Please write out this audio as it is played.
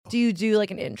Do you do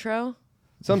like an intro?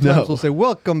 Sometimes we'll say,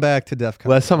 welcome back to DEF CON.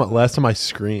 Last time I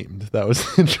screamed. That was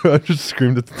the intro. I just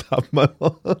screamed at the top of my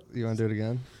lungs. You want to do it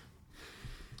again?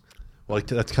 Well,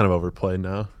 that's kind of overplayed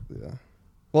now. Yeah.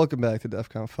 Welcome back to DEF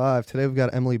CON 5. Today we've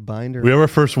got Emily Binder. We have our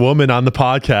first woman on the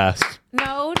podcast.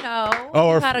 No.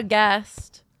 Oh, we had a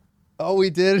guest. Oh, we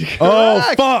did. Oh,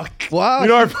 fuck. Wow. You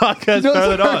know our podcast better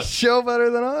than our us. show better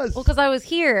than us. Well, because I was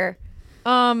here.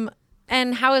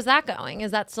 And how is that going?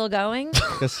 Is that still going?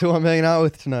 Guess who I'm hanging out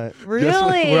with tonight?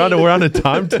 Really? We're on a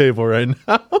timetable right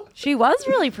now. She was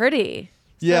really pretty.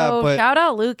 Yeah, so but shout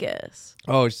out Lucas.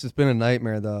 oh, it's just been a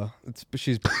nightmare though.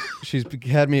 She's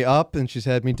had me up and she's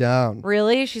had me down.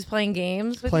 Really? She's playing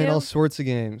games with Playing you? all sorts of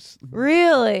games.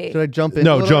 Really? Should I jump in?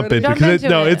 No, jump in Jump because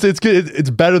into it. it's good. It's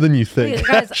better than you think. Wait,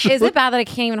 guys, is it bad that I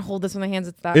can't even hold this in my hands?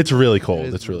 It's that. It's really cold. It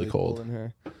is It's really cold. in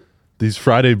here. These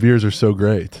Friday beers are so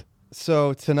great.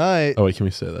 So tonight, Oh wait, can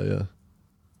we say that?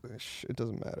 Yeah, it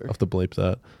doesn't matter. I'll have to bleep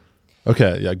that.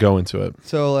 Okay, yeah, go into it.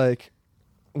 So like,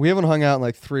 we haven't hung out in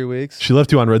like 3 weeks. She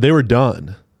left you on red. They were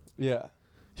done. Yeah.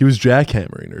 He was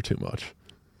jackhammering her too much.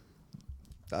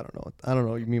 I don't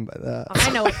know what you mean by that. I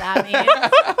know what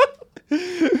that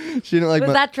means. She didn't like.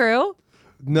 Was that true?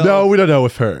 No, we don't know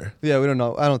with her. Yeah, we don't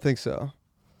know. I don't think so.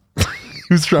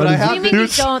 He was trying But I his, have You been- mean you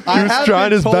don't? he was have trying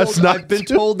been his told- best not I've been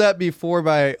to. told that before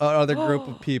by another group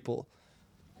of people.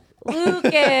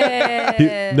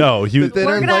 Lucas. No, he They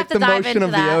We're don't gonna like have to the dive motion into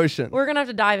of that. the ocean. We're gonna have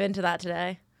to dive into that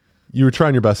today. you were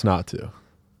trying your best not to.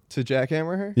 To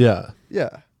jackhammer her? Yeah. Yeah.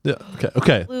 Yeah.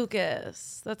 Okay.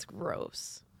 Lucas, that's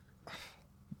gross.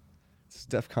 It's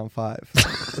DEF CON 5.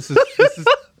 this is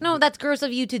No, that's gross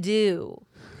of you to do.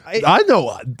 I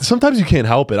know. Sometimes you can't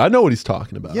help it. I know what he's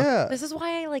talking about. yeah. This is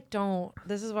why I don't.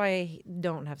 This is why I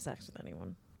don't have sex with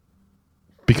anyone.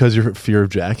 Because your fear of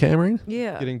jackhammering?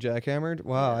 Yeah. Getting jackhammered?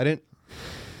 Wow, I didn't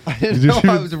know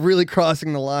I was really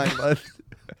crossing the line, but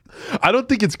I don't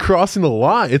think it's crossing the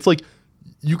line. It's like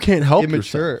you can't help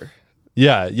yourself. immature.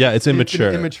 Yeah, it's immature.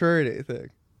 It's an immaturity thing.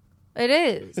 It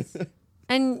is.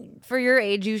 And for your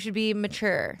age, you should be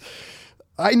mature.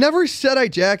 I never said I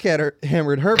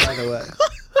jackhammered her, by the way.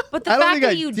 But the I don't fact think that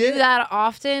I you did. do that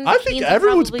often, I think means you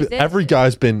everyone's probably did every it.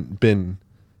 guy's been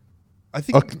I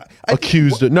think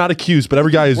accused, not accused, but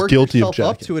every guy is work guilty of yourself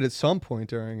up jacking. to it at some point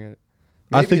during it.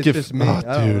 I Maybe think it's if just me. oh, I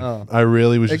don't dude, know. I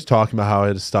really was just talking about how I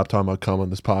had to stop talking about cum on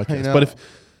this I podcast. know. But if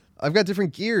I've got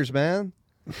different gears, man.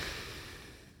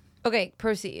 Okay,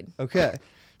 proceed. Okay,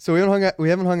 so we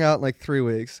haven't hung out in like 3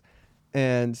 weeks,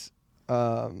 and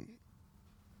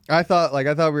I thought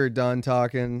we were done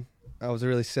talking. I was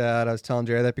really sad. I was telling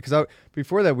Jerry that because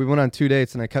before that we went on 2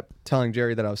 dates, and I kept telling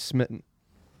Jerry that I was smitten.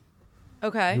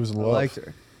 Okay. he was in I love, liked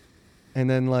her, and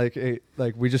then like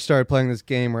we just started playing this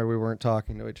game where we weren't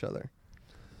talking to each other.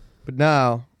 But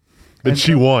now, and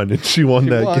she won, that. she won,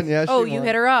 game. yeah. Oh, she you won.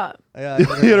 hit her up. Yeah, I You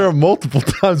hit her multiple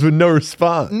times with no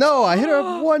response. No, I hit her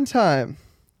up one time.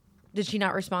 Did she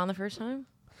not respond the first time?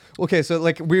 Okay, so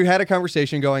like we had a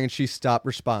conversation going, and she stopped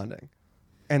responding,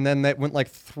 and then that went like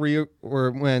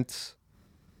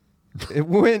it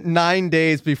went 9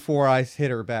 days before I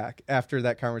hit her back after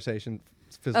that conversation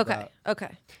fizzled Okay. out. Okay.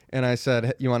 And I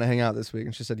said, "You want to hang out this week?"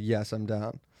 And she said, "Yes, I'm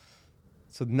down."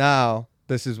 So now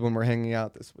this is when we're hanging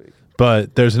out this week.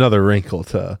 But there's another wrinkle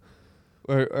to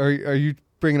Are you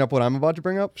bringing up what I'm about to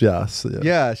bring up? yes.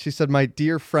 Yeah, she said, "My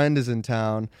dear friend is in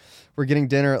town. We're getting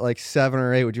dinner at like 7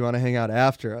 or 8. Would you want to hang out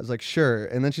after?" I was like, "Sure."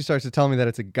 And then she starts to tell me that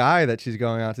it's a guy that she's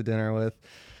going out to dinner with.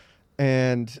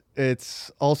 And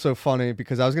it's also funny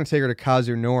because I was going to take her to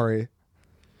Kazunori.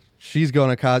 She's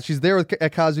going to She's there at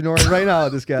Kazunori right now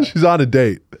with this guy. She's on a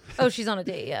date. Oh, she's on a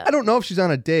date, yeah. I don't know if she's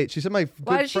on a date. She said my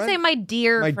Why good did she friend- say my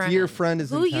dear my friend? dear friend is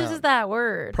Who in town. uses that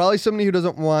word? Probably somebody who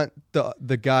doesn't want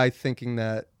the guy thinking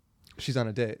that she's on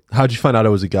a date. How'd you find out it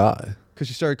was a guy? Because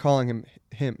she started calling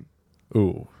him.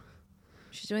 Ooh.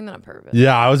 She's doing that on purpose.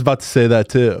 Yeah, I was about to say that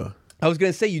too. I was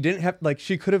going to say you didn't have, like,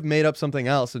 she could have made up something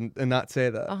else and not say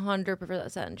that.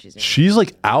 100% she's doing She's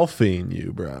like alphaing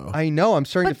you, bro. I know. I'm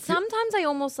starting But to feel. sometimes I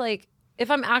almost like, if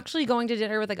I'm actually going to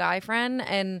dinner with a guy friend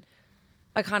and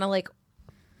I kind of like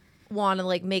want to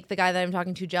like make the guy that I'm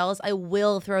talking to jealous, I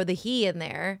will throw the he in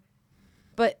there.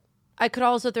 But I could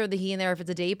also throw the he in there if it's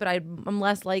a date, but I'm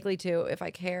less likely to if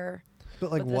I care.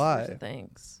 But, like, what this why? person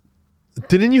thinks.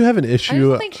 Didn't you have an I issue?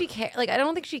 don't think she I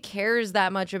don't think she cares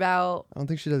that much about. I don't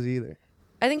think she does either.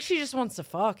 I think she just wants to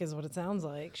fuck, is what it sounds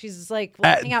like. She's just like,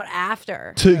 let's hang out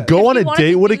after. to go If on she a wanted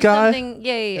date to with a do guy? something-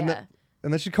 Yeah.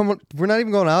 And then she we're not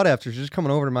even going out after. She's just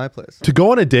coming over to my place. To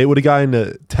go on a date with a guy and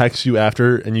to text you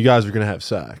after and you guys are going to have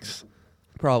sex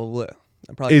Probably.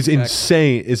 I'm probably is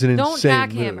insane. Is an Don't insane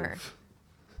jackhammer. move.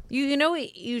 You know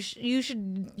you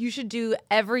should do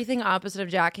everything opposite of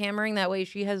jackhammering. That way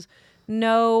she has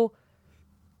no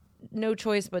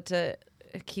choice but to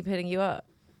keep hitting you up.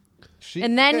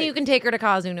 And then you can take her to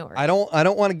Kazu North. I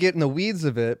don't want to get in the weeds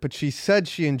of it, but she said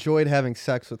she enjoyed having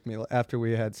sex with me after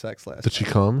we had sex last. Did she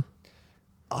come?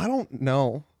 I don't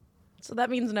know. So that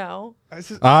means no.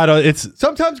 I don't. It's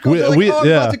sometimes girls are like, I'm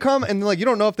about to come, and like you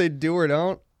don't know if they do or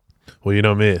don't. Well, you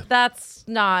know me. That's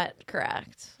not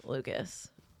correct, Lucas.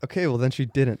 Okay, well then she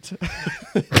didn't.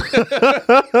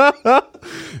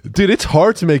 Dude, it's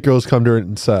hard to make girls come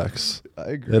during sex.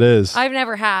 I agree. It is. I've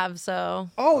never have, so.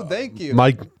 Oh, thank you.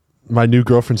 My new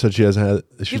girlfriend said she hasn't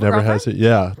had. She never has it.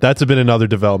 Yeah, that's been another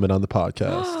development on the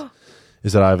podcast.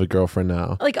 Is that I have a girlfriend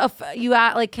now? Like you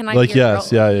at like can I? Like be your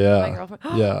yes, girl- yeah, my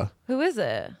girlfriend? yeah. Who is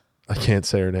it? I can't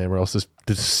say her name, or else this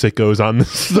sickos on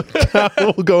this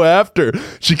account will go after.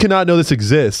 She cannot know this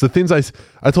exists. The things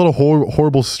I told a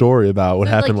horrible story about what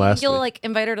happened last You'll week. like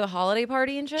invite her to the holiday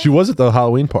party and shit. She was at the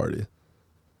Halloween party.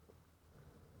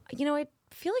 You know, I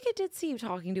feel like I did see you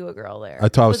talking to a girl there. I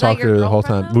was that talking to your her the whole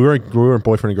girlfriend, time. though? We weren't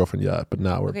boyfriend and girlfriend yet, but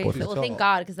now we're Okay, boyfriend. well, thank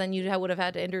God, because then you would have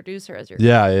had to introduce her as your.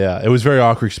 Yeah. It was very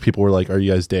awkward because people were like, "Are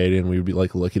you guys dating?" And we would be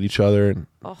like, look at each other, and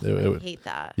Oh, it I hate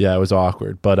that. yeah, it was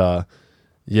awkward. But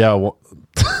yeah,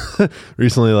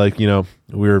 recently, like we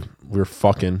were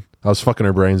fucking. I was fucking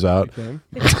her brains out. No,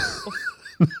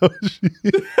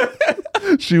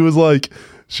 she was like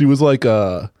she was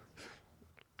about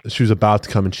to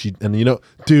come, and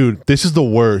dude, this is the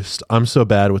worst. I'm so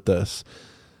bad with this.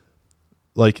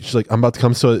 Like she's like, I'm about to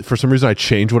come, so for some reason I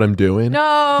change what I'm doing.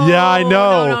 No. Yeah, I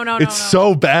know. No. It's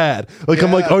so bad. Like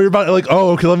I'm like, oh, you're about like,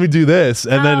 oh, okay, let me do this,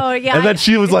 and then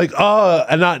she was like, oh,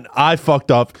 and I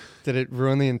fucked up. Did it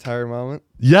ruin the entire moment?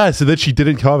 Yes, and then she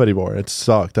didn't come anymore. It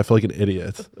sucked. I feel like an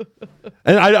idiot.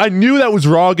 And I knew that was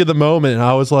wrong in the moment, and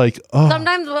I was like, oh.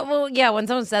 Sometimes, when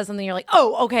someone says something, you're like,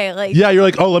 oh, okay, like. Yeah, you're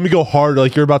like, oh, let me go hard.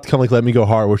 Like you're about to come, like let me go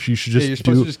hard. Which you should just you're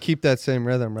supposed to just keep that same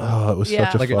rhythm, right? Oh, it was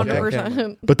such a Like a fuck up.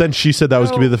 100%. But then she said that was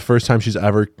gonna be the first time she's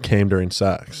ever came during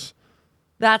sex.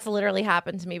 That's literally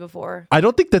happened to me before. I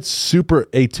don't think that's super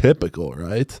atypical,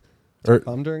 right? Or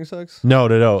Come during sex? no,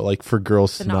 like for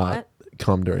girls to not? not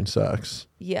come during sex.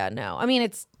 Yeah, no. I mean,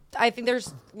 I think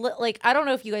there's like I don't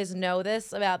know if you guys know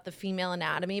this about the female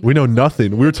anatomy. We know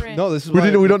nothing. We were No, this is We why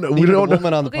didn't- we don't know- we needed don't a know.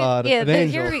 woman on the Okay, pod. yeah, an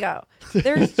angel. here we go.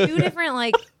 There's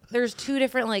two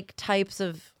different like types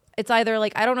of. It's either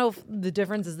like I don't know if the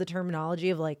difference is the terminology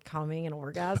of like coming and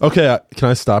orgasm. Okay, can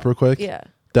I stop real quick? Yeah.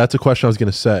 That's a question I was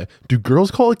gonna say. Do girls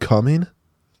call it coming?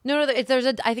 No. I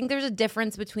think there's a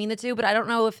difference between the two, but I don't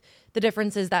know if the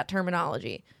difference is that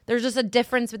terminology. There's just a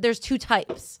difference, but there's two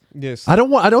types. Yes. I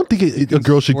don't think a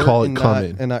girl should Squirt call it and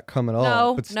coming. and not come at all.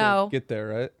 No, but still no. get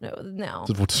there, right? No.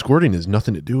 So what squirting has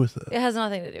nothing to do with it. It has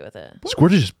nothing to do with it.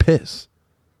 Squirt is just piss.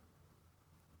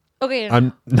 Okay.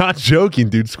 I'm not joking,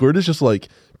 dude. Squirt is just like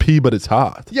pee, but it's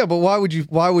hot. Yeah, but why would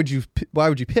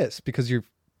you piss? Because your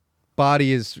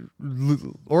body is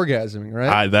orgasming,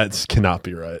 right? That cannot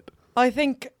be right. I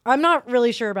think I'm not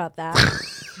really sure about that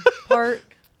part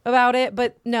about it,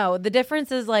 but no, the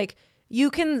difference is like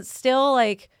you can still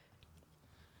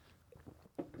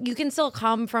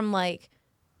come from like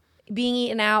being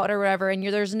eaten out or whatever, and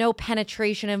there's no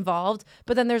penetration involved.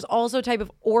 But then there's also a type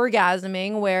of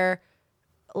orgasming where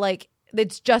like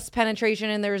it's just penetration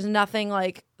and there's nothing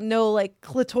like no like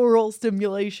clitoral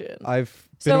stimulation. I've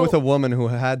been with a woman who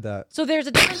had that. So there's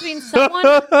a difference between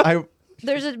someone.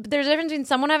 There's a difference between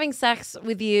someone having sex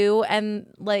with you and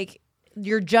like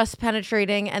you're just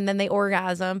penetrating and then they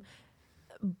orgasm.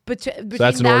 Between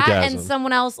that's an that orgasm. and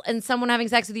someone else and someone having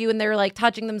sex with you and they're like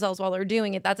touching themselves while they're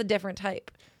doing it, that's a different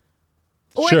type.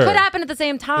 Or Sure. it could happen at the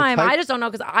same time. type- I just don't know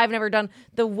because I've never done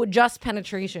the just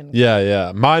penetration.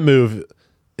 Yeah. My move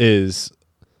is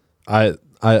I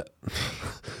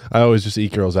always just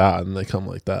eat girls out and they come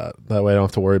like that. That way I don't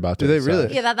have to worry about Do doing they really?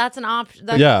 sex. Yeah, that's an option.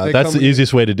 Yeah, They that's come- the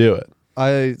easiest way to do it.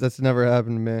 That's never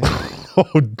happened to me.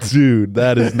 Oh, dude,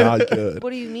 that is not good.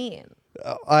 What do you mean?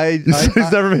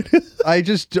 It's never been. I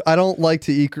don't like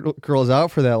to eat girls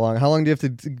out for that long. How long do you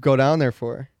have to go down there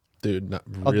for? Dude, not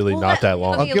Well, that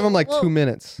long. I'll give them like 2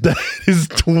 minutes. That is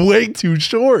way too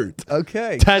short.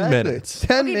 Okay. 10 exactly. minutes.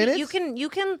 10 Okay, minutes? You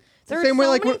can. There's same so way,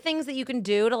 like, many what- things that you can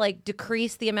do to like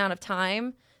decrease the amount of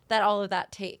time that all of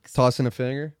that takes. Tossing a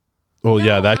finger? Well, No,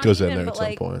 yeah, that not goes in even, there but at some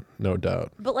like- point. No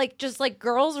doubt. But like just like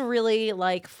girls really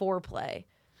like foreplay.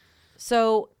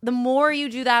 So the more you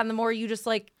do that and the more you just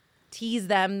like tease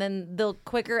them, then the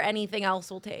quicker anything else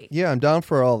will take. Yeah, I'm down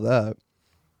for all of that.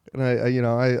 And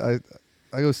I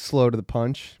go slow to the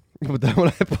punch. But then when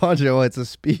I punch, it's a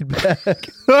speed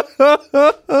bag.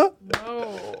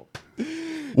 No.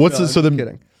 What's No, it? So I'm the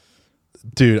kidding.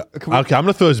 dude. Okay, I'm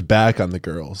gonna throw this back on the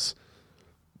girls.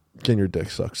 Getting your dick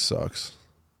sucks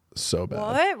so bad.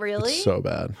 What? Really? It's so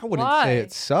bad. I wouldn't Why? say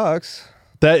it sucks.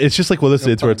 That it's just like one of those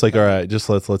things where it's like, fun. all right, just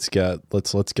let's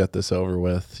get this over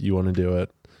with. You want to do it?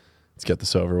 Let's get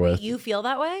this over with. You feel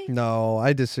that way? No,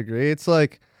 I disagree. It's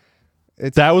like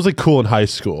That was like cool in high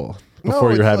school before No,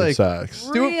 you're it's having like- sex.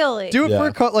 Really? do it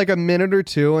Yeah. for like a minute or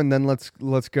two, and then let's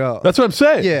go. That's what I'm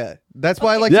saying. yeah. That's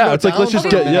why I like. Yeah, to go it's like, let's down just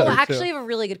for a get- minute yeah. Well, or two. actually, I have a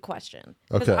really good question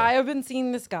because Okay. I have been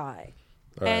seeing this guy,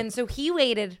 All right. and so he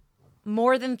waited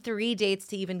more than 3 dates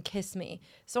to even kiss me.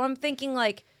 So I'm thinking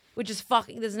like, which is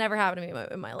fucking. This never happened to me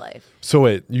in my life. So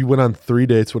wait, you went on 3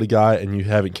 dates with a guy and you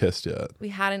haven't kissed yet. We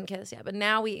hadn't kissed yet, but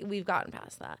now we've gotten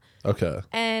past that. Okay.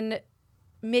 And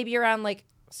maybe around like,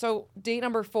 so date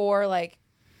number 4, like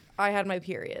I had my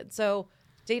period. So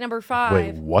date number 5,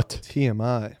 Wait, what?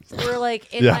 TMI. we're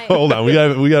like in Yeah, my. hold on. We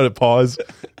got to pause,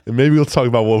 and maybe we'll talk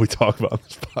about what we talk about on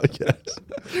this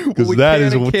podcast because We that can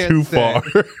is and can't too say. far.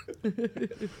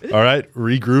 All right,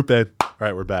 regroup and all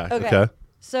right, we're back. Okay.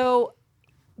 So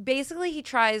basically, he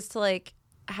tries to like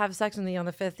have sex with me on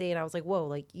the 5th date, and I was like, "Whoa!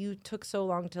 Like you took so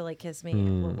long to like kiss me.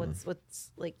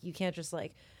 What's like you can't just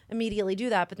like immediately do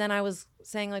that." But then I was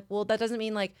saying like, "Well, that doesn't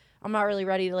mean like I'm not really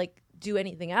ready to like do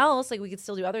anything else. Like we could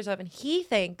still do other stuff." And he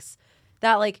thinks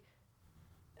that like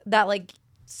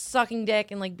sucking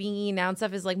dick and like being eaten out and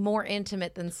stuff is like more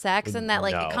intimate than sex, and that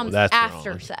like No, it comes that's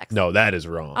after wrong. sex. No, that is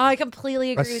wrong. I completely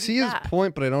I agree with see you his that.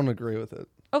 point, but I don't agree with it.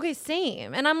 Okay,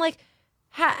 same. And I'm like,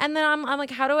 and then I'm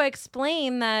like, how do I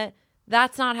explain that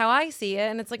that's not how I see it?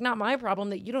 And it's like not my problem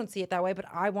that you don't see it that way, but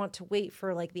I want to wait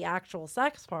for like the actual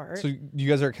sex part. So you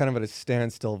guys are kind of at a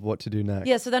standstill of what to do next.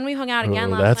 Yeah. So then we hung out again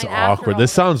Oh, last that's night. after awkward. all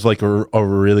This that. sounds like a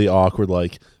really awkward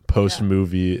like post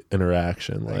movie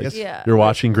interaction. Like guess- Yeah. you're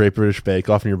watching Great British Bake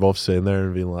Off and you're both sitting there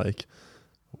and being like,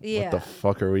 Yeah. "What the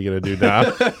fuck are we gonna do now?"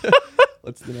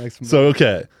 What's the next one? So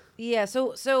okay, Yeah.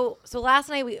 So last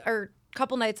night or a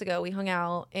couple nights ago we hung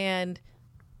out and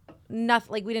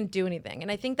nothing, like we didn't do anything. And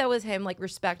I think that was him like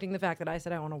respecting the fact that I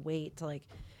said I want to wait to like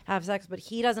have sex, but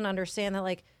he doesn't understand that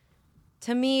like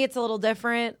to me it's a little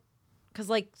different because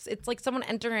like it's like someone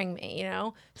entering me, you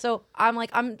know? So I'm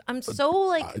like I'm so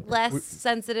like less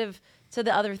sensitive to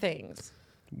the other things.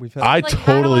 We've had I Like, how do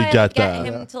totally I get that.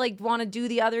 him to like want to do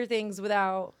the other things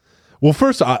without. Well,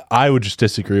 first I would just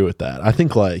disagree with that. I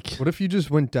think like what if you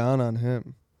just went down on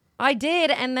him? I did,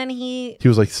 and then he he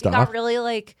was like, got "Stop." really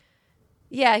like,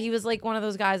 yeah, he was like one of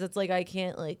those guys that's like, I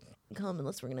can't like come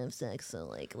unless we're gonna have sex, so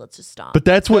like let's just stop. But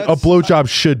that's what a blowjob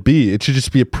should be. It should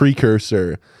just be a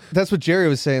precursor. That's what Jerry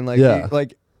was saying. Like, Yeah.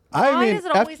 I why mean, does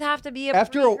it always have to be a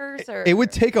precursor? it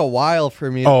would take a while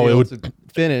for me to Oh, be it able would- to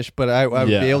finish, but I would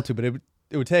Yeah. be able to. But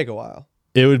it would take a while.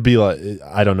 It would be like,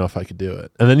 I don't know if I could do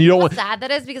it. And then you don't want. sad that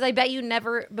is because I bet you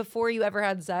never before you ever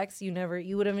had sex, you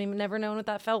would have even never known what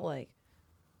that felt like.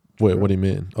 Wait, what do you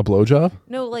mean? A blowjob?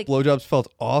 No, like Blowjobs felt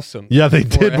awesome. Yeah, they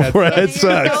did before I had you're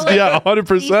sex. so, like, Yeah,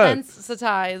 100%.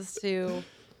 desensitized to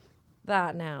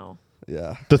that now.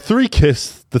 Yeah. The three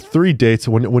dates.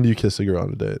 When do you kiss a girl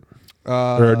on a date?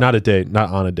 Or not a date, not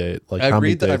on a date. Like I how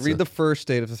many read dates? the first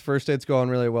date. If the first date's going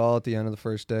really well at the end of the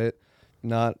first date,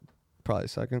 not probably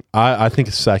second. I think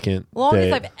a second Longest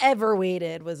date. I've ever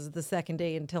waited was the second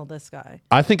date until this guy.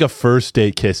 I think a first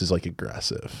date kiss is like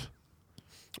aggressive.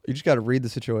 You just got to read the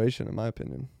situation, in my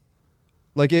opinion.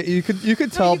 Like you could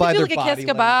tell you by could do their like a body kiss language.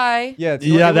 goodbye. Yeah, it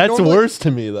Yeah, would that's normally- worse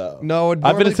to me though. No, it'd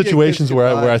I've been in normally be a kiss situations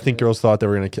where goodbye. I think girls thought they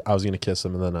were I was gonna kiss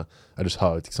them, and then I just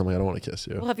hugged because I'm like, I don't want to kiss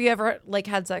you. Well, have you ever like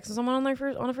had sex with someone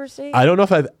on a first date? I don't know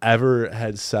if I've ever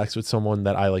had sex with someone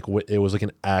that I like. It was like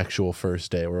an actual first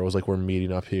date where it was like we're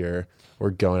meeting up here,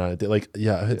 we're going on a date. Like,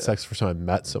 yeah, I had sex the first time I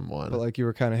met someone. But like you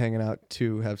were kind of hanging out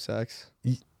to have sex.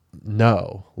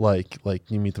 No, like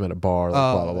you meet them at a bar, like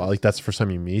blah blah blah. nice. Like that's the first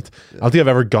time you meet. I don't think I've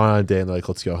ever gone on a date and they're like,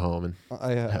 let's go home and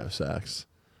I have. have sex.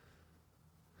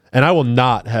 And I will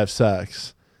not have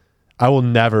sex. I will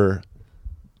never.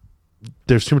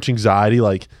 There's too much anxiety.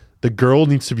 Like the girl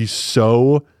needs to be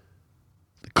so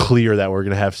clear that we're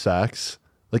gonna have sex.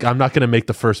 Like I'm not gonna make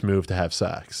the first move to have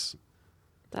sex.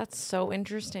 That's so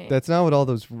interesting. That's not what all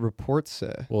those reports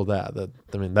say. Well,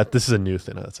 this is a new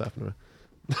thing that's happened to me.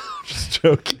 Just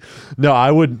joking. No, I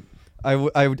would. I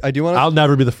do want to. I'll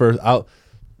never be the first.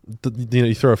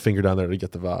 You throw a finger down there to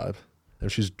get the vibe.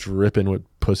 If she's dripping with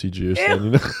pussy juice, then, you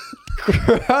know.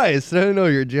 Christ, I don't know.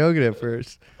 You're joking at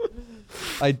first.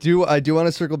 I do want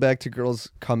to circle back to girls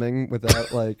coming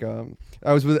without like.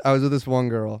 I was with this one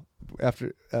girl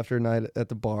after a night at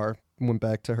the bar. Went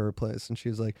back to her place and she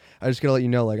was like, "I just gotta let you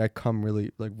know, like I come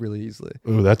really easily."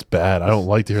 Ooh, that's bad. I don't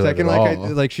like to hear Second, that at like all.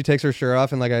 like she takes her shirt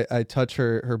off and like I touch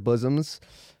her bosoms,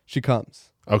 she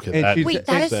comes. Okay, And she's- Wait,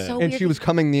 that is insane. so and weird. she was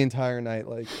coming the entire night,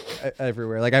 like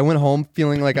everywhere. Like I went home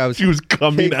feeling like I was. She was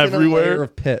coming caked in a layer everywhere.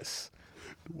 of piss.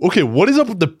 Okay, what is up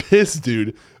with the piss,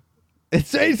 dude?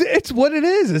 It's what it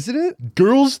is, isn't it?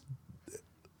 Girls.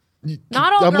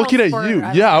 Not all I'm girls looking at squirt, you.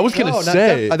 I Yeah, I don't was think. gonna No,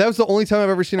 say. that was the only time I've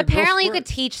ever seen a girl Apparently, you squirt.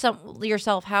 could teach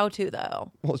yourself how to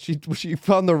though. Well, she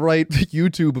found the right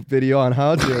YouTube video on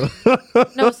how to.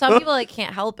 No, some people like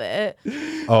can't help it.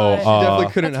 Oh, She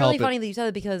definitely couldn't That's help really it. funny that you said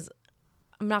it because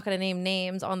I'm not going to name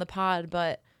names on the pod,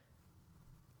 but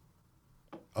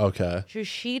okay.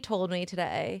 she told me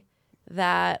today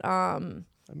that I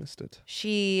missed it.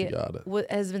 she Got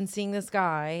it. has been seeing this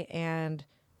guy and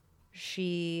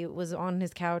she was on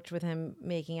his couch with him,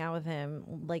 making out with him,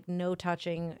 like no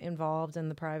touching involved in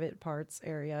the private parts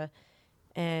area.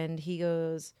 And he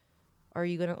goes, are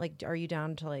you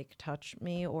down to like touch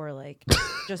me or like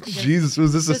just because Jesus,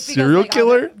 was this a just because, serial like,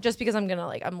 killer? just because I'm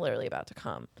literally about to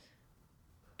come.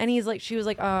 And she was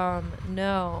like,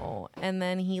 no. And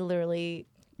then he literally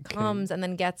comes and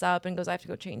then gets up and goes, I have to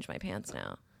go change my pants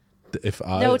now. If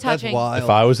I No That's touching. wild. if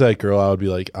I was that girl, I would be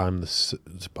like, I'm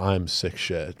sick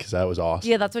shit because that was awesome.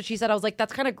 Yeah, that's what she said. I was like,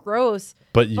 that's kind of gross.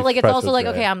 But you like, it's pressed also with like,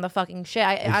 great. okay, I'm the fucking shit.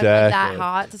 I'm like that Exactly.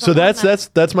 hot. To So someone.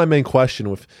 that's my main question.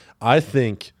 With I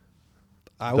think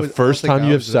the first time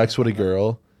you have sex with a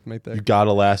girl, Right there. you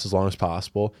gotta last as long as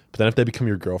possible. But then if they become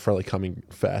your girlfriend, like coming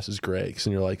fast is great because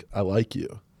then you're like, I like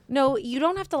you. No, you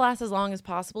don't have to last as long as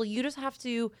possible. You just have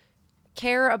to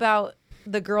care about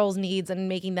the girl's needs and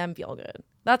making them feel good.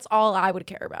 That's all I would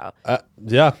care about.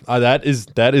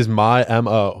 That is my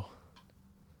MO.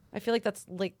 I feel like that's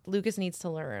like Lucas needs to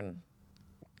learn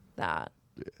that.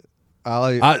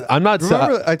 I'm not.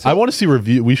 Remember, I want to see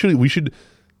review. We should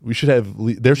have.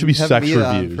 There should be have sex me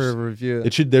on reviews. for a review.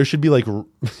 There should be like.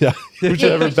 Yeah. We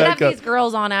should have We should have Rebecca. these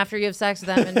girls on after you have sex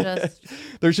with them and just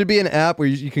There should be an app where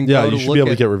you can Yeah, go you to should look be able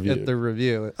to at, get reviewed. at the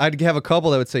review. I'd have a couple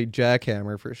that would say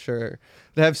jackhammer for sure.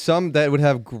 They have some that would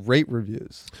have great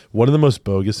reviews. One of the most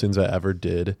bogus things I ever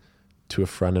did to a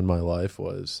friend in my life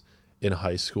was in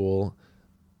high school,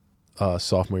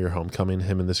 sophomore year homecoming.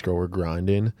 Him and this girl were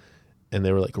grinding, and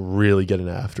they were like really getting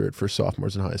after it for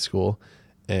sophomores in high school,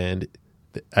 and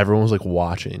everyone was like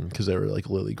watching because they were like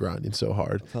literally grinding so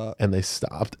hard, and they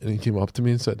stopped, and he came up to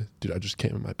me and said, "Dude, I just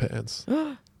came in my pants,"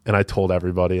 and I told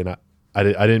everybody, and I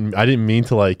didn't mean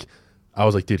to like. I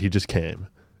was like, "Dude, he just came."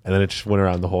 And then it just went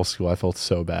around the whole school. I felt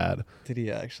so bad. Did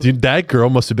he actually? Dude, that girl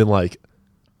must have been like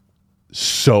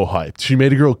so hyped. She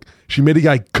made a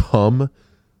guy come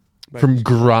from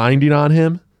grinding on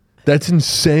him. That's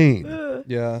insane.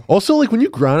 Yeah. Also, like when you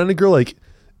grind on a girl, like,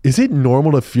 is it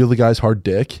normal to feel the guy's hard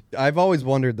dick? I've always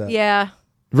wondered that. yeah.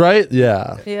 Right?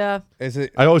 Yeah. Yeah. Is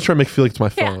it? I always try to make it feel like it's my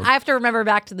Yeah, phone. I have to remember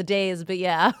back to the days, but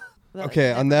yeah.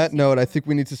 Okay, on that note, I think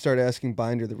we need to start asking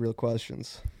Binder the real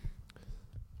questions.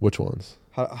 Which ones?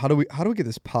 How do we get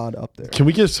this pod up there? Can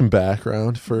we give some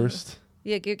background first?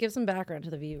 Yeah, give some background to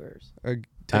the viewers. Take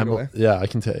it away. Yeah, I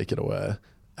can take it away.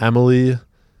 Emily,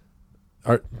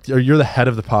 you're the head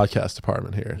of the podcast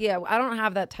department here. Yeah, I don't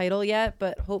have that title yet,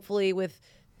 but hopefully with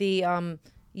the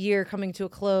year coming to a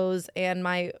close and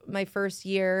my first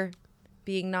year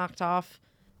being knocked off,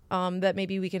 that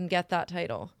maybe we can get that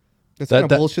title. That's kind of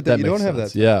bullshit that you makes don't have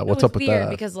sense. that. Yeah, No, what's it's up with weird that?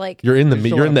 because like You're in the You're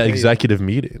still you're in the on paid. executive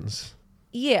meetings.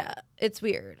 yeah, it's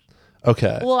weird.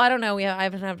 Okay. Well, I don't know. I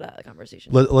haven't had that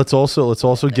conversation. Let's also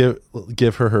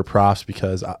give her props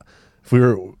because if we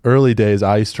were early days,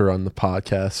 I used to run the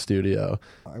podcast studio.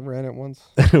 I ran it once.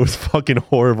 And it was fucking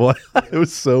horrible. It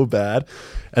was so bad.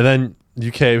 And then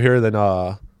you came here. Then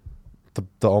the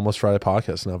Almost Friday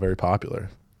podcast is now very popular.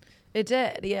 It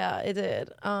did. Yeah, it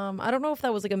did. I don't know if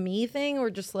that was like a me thing or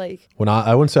just like When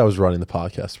I wouldn't say I was running the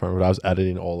podcast department, but I was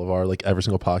editing all of our like every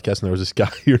single podcast, and there was this guy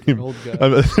here named Old guy.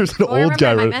 there's an Oh, I old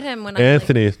guy. remember I met him when I, like-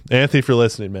 Anthony, if you're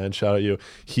listening, man, shout out you.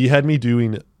 He had me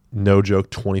doing no joke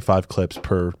 25 clips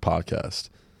per podcast.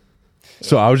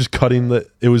 So I was just cutting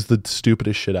it was the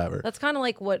stupidest shit ever. that's kind of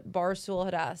like what Barstool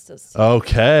had asked us.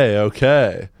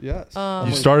 Okay. Yes.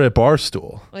 You started at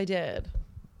Barstool. I did.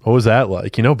 What was that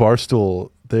like? You know,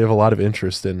 Barstool, they have a lot of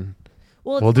interest in.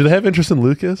 Well, Do they have interest in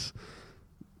Lucas?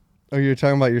 Oh, you're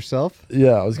talking about yourself?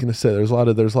 Yeah, I was gonna say there's a lot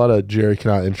of Jerry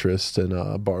Canott interest in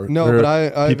Bar. No, or but I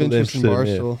have people interest in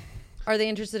interested me. Barstool. are they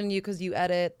interested in you because you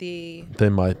edit the? They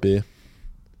might be.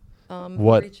 Who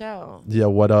What? reached out? Yeah,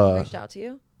 what Who reached out to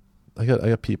you? I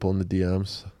got people in the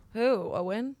DMs. Who?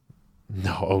 Owen?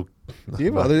 No. Do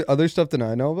you have other stuff than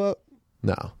I know about?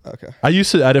 No. Okay. I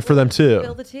used to edit for them too.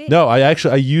 Spill the tea. No, I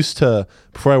used to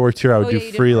before I worked here I would Oh, do yeah,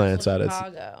 you did freelance Barstool edits.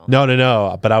 Chicago.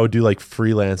 No, but I would do like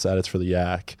freelance edits for the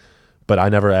Yak. But I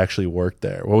never actually worked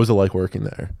there. What was it like working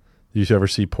there? Did you ever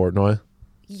see Portnoy?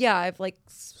 Yeah, I've like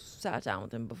sat down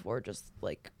with him before, just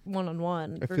like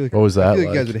one-on-one. I feel like, What was that I feel like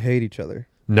you like? guys would hate each other.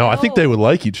 No, I think they would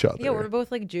like each other. Yeah, we're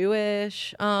both like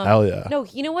Jewish. Hell yeah. No,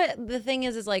 you know what? The thing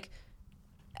is like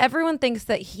everyone thinks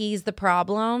that he's the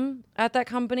problem at that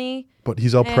company. But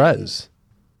he's El Prez.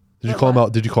 Did you call him El?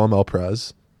 Did you call him El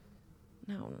Prez?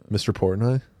 No, Mr.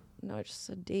 Portnoy? no, I just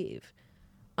said Dave.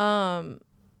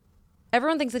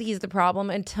 Everyone thinks that he's the problem,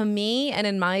 and to me, and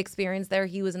in my experience there,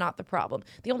 he was not the problem.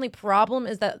 The only problem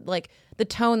is that like the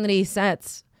tone that he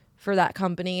sets for that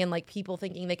company, and like people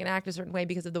thinking they can act a certain way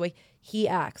because of the way he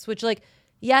acts, which like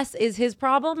yes is his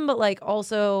problem, but like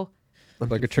also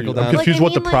Like a trickle I'm down. confused Like, I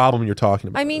what the mean, like- problem you're talking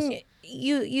about I is. mean,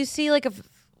 you see like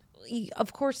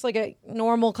of course like a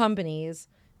normal companies,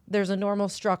 there's a normal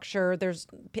structure. There's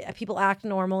people act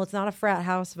normal. It's not a frat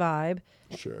house vibe.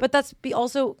 Sure. But that's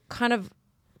also kind of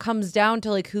comes down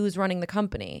to like who's running the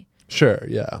company. Sure,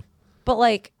 yeah. But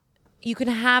like you can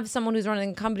have someone who's running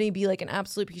the company be like an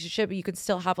absolute piece of shit, but you could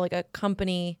still have like a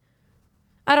company.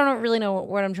 I don't really know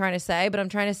what I'm trying to say, but I'm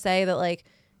trying to say that like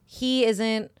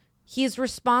he's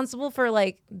responsible for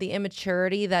like the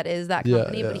immaturity that is that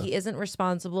company, but he isn't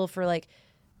responsible for like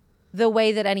the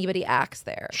way that anybody acts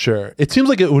there. Sure. It seems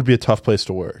like it would be a tough place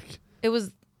to work. It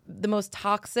was the most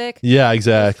toxic, Yeah,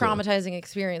 exactly. most traumatizing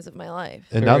experience of my life.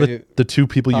 And now the two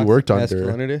people you worked under.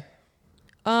 Masculinity.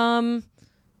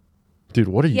 Dude,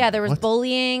 what are you? Yeah, there was what?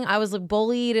 bullying. I was like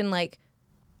bullied and like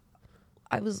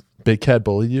I was Big Cat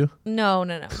bullied you? no,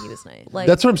 he was nice. Like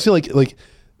That's what I'm saying. Like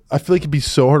I feel like it'd be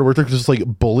so hard to work there because it's like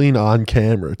bullying on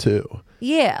camera too.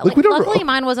 yeah, Like, like we don't- luckily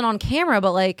mine wasn't on camera,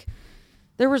 but like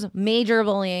there was major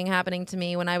bullying happening to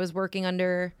me when I was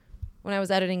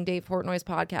editing Dave Portnoy's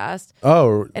podcast.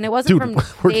 Oh, And it wasn't dude,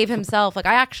 from Dave himself. Like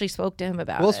I actually spoke to him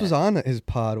about Who else it. was on his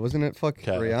pod? Wasn't it fucking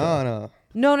Okay, Rihanna?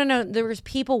 No. There was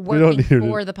people don't working need to-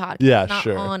 for the podcast, Yeah, not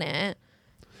sure. on it.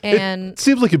 And It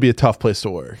seems like it'd be a tough place to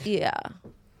work. yeah,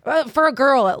 for a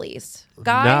girl at least.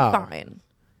 Guy, No. fine.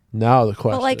 Now the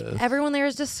question But like is, everyone there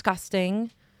is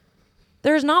disgusting.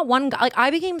 There's not one guy. Like I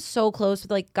became so close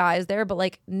with like guys there, but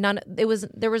like there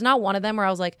was not one of them where I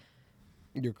was like,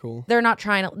 You're cool. they're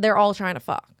all trying to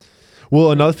fuck.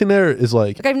 well, another thing there is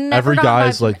like, Like I've never every gotten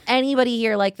guy's vibes from like, anybody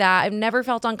here like that. I've never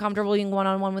felt uncomfortable being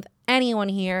one-on-one with anyone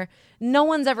here. No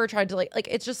one's ever tried to like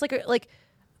it's just like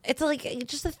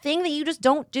it's just a thing that you just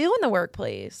don't do in the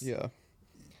workplace. Yeah.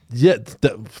 yeah,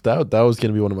 that was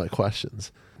gonna be one of my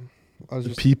questions. I was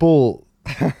just. People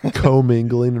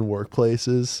commingling in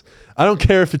workplaces. I don't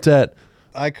care if it's at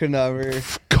I could never.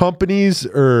 companies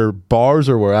or bars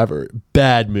or wherever.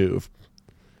 Bad move.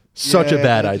 Such a Yeah,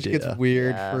 bad it just idea. gets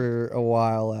weird Yeah. for a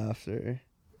while after.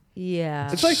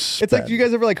 Yeah. It's like you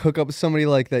guys ever like hook up with somebody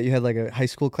like that you had like a high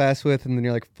school class with, and then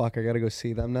you're like, fuck, I gotta go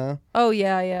see them now. Oh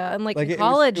yeah. And like in Like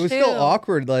college it was too. still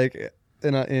awkward. Like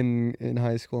in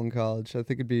high school and college, I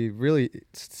think it'd be really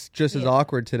it's just as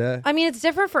awkward today. I mean, it's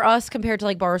different for us compared to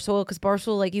like Barstool, because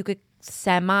Barstool, like you could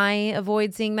semi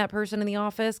avoid seeing that person in the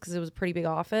office because it was a pretty big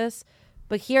office.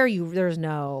 But here, there's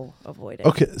no avoiding.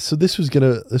 Okay, so this was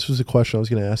a question I was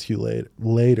gonna ask you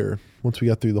later once we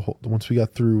got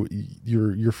through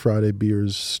your Friday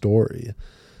beers story.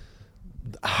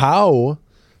 How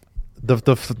the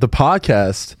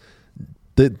podcast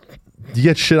that you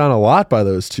get shit on a lot by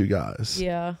those two guys.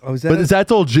 Yeah. Oh, is But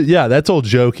that's all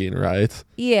joking, right?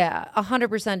 Yeah,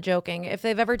 100% joking. If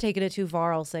they've ever taken it too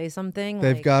far, I'll say something.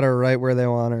 they've like, got her right where they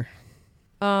want her.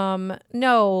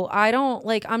 No, I don't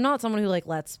like. I'm not someone who like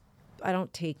I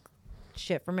don't take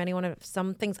shit from anyone. If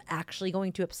something's actually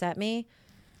going to upset me,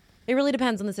 it really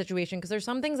depends on the situation. Because there's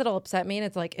some things that'll upset me, and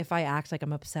it's like if I act like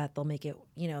I'm upset, they'll make it.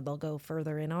 They'll go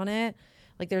further in on it.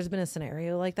 Like there's been a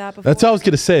scenario like that before. That's what I was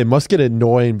gonna say. It must get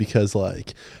annoying because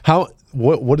like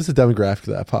what is the demographic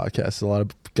of that podcast? A lot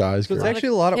of guys, So it's girls. actually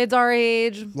a lot of kids our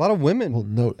age. women. Well,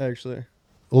 no, Actually,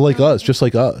 like us, just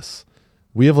like us.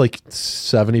 We have like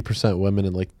 70% women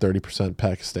and like 30%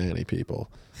 Pakistani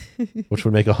people, which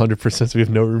would make 100%. So we have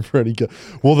no room for any.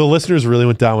 Well, the listeners really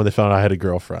went down when they found out I had a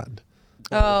girlfriend.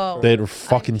 Oh, They were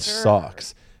fucking sure.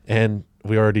 sucks. And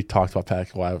we already talked about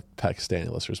why Pakistani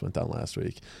listeners went down last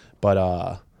week. But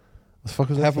what the fuck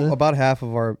was that? about half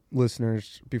of our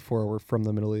listeners before were from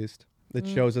the Middle East. It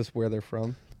shows us where they're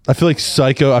from. I feel like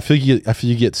psycho. I feel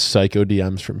you get psycho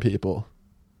DMs from people.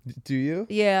 Do you?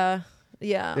 Yeah,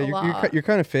 Yeah, a lot. you're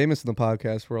kind of famous in the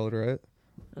podcast world, right?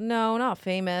 No, not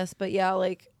famous, but yeah,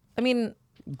 like I mean,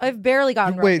 I've barely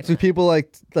gotten. Wait, do recognized. people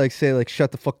like say like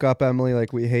shut the fuck up, Emily?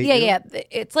 Like we hate you? Yeah.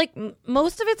 It's like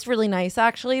most of it's really nice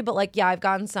actually, but like yeah, I've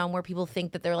gotten some where people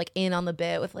think that they're like in on the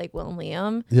bit with like Will and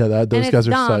Liam. Yeah, those and guys it's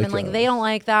are dumb, psycho. and like they don't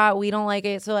like that, we don't like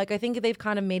it. So like I think they've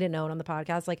kind of made it known on the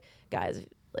podcast, like guys,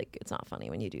 like it's not funny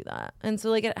when you do that. And so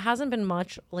like it hasn't been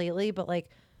much lately, but like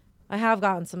I have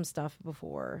gotten some stuff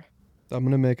before. I'm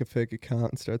gonna make a fake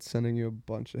account and start sending you a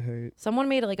bunch of hate. Someone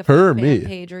made like a Her or fake me? fan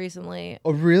page recently.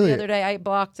 Oh really? The other day I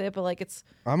blocked it, but like it's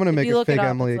I'm gonna if make you a look it fake up,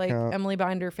 Emily it's, account. like Emily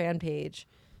Binder fan page.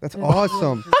 That's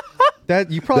awesome. That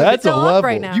you probably That's a still up level.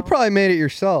 right now. you probably made it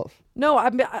yourself. No,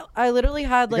 I literally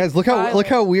had like Guys, look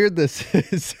how weird this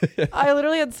is. I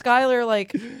literally had Skylar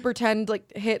like pretend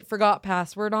like hit forgot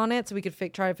password on it so we could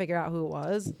try to figure out who it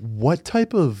was. What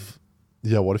type of?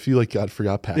 Yeah, what if you like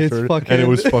forgot password fucking- and it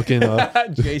was fucking?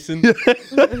 Jason. Could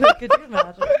you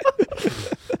imagine?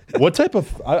 What type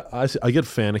of? I get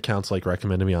fan accounts like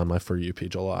recommended me on my For You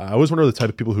page a lot. I always wonder the type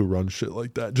of people who run shit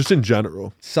like that, just in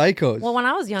general. Psychos. Well, when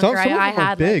I was younger, Some of them I are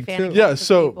had big, like too. fan Yeah, accounts of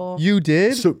so people. You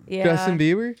did? So Yeah. Justin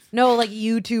Bieber? No, like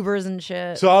YouTubers and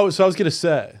shit. so I was gonna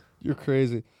say, You're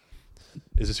crazy.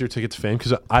 is this your ticket to fame?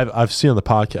 Because I've seen on the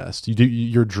podcast,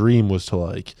 your dream was to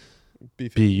like be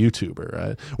a YouTuber,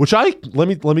 right? Which let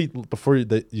me before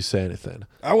you say anything.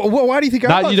 Why do you think I'm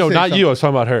Not about you to know, say not something? you. I was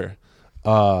talking about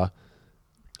her.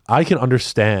 I can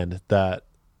understand that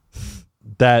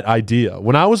idea.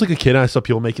 When I was like a kid and I saw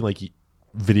people making like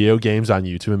video games on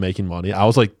YouTube and making money, I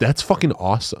was like, that's fucking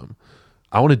awesome.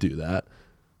 I want to do that.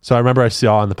 So I remember I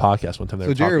saw on the podcast one time they So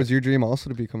were Jerry, talking. was your dream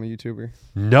also to become a YouTuber?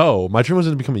 No, my dream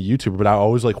wasn't to become a YouTuber, but I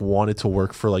always like wanted to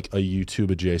work for like a YouTube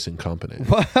adjacent company.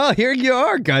 Well, here you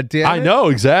are, goddamn. I know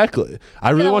exactly. I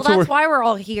really well, want to that's work. why we're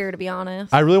all here, to be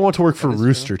honest. I really want to work for That is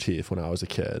Rooster Teeth when I was a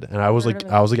kid, and I was like,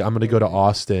 I'm going to go to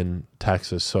Austin,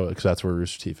 Texas, because that's where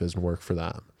Rooster Teeth is, and work for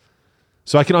them.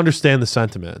 So I can understand the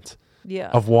sentiment Yeah.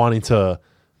 of wanting to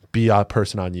be a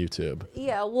person on YouTube.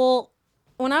 Yeah. Well,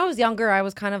 when I was younger, I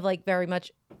was kind of like very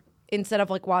much instead of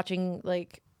like watching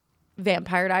like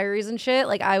Vampire Diaries and shit,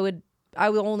 like I would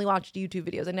only watch YouTube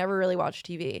videos. I never really watched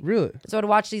TV. Really? So I'd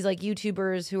watch these like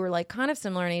YouTubers who were like kind of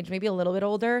similar in age, maybe a little bit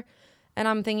older. And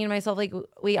I'm thinking to myself, like,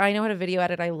 I know how to video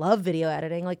edit. I love video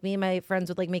editing. Like me and my friends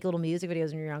would like make little music videos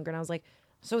when you're younger. And I was like,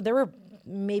 so there were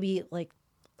maybe like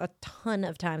a ton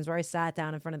of times where I sat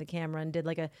down in front of the camera and did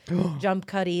like a jump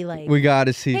cutty, like, We got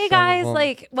to see. hey some guys, of them.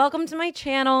 like, welcome to my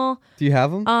channel. Do you have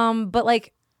them? But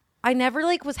like, I never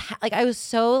like was like I was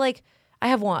so like I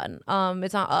have one.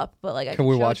 It's not up, but like I Can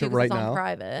we show watch you it 'cause right it's on now?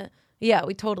 Private. Yeah,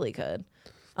 we totally could.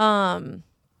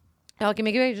 Okay,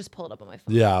 maybe I just pull it up on my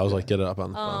phone. Yeah, I was like, get it up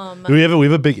on the phone. We have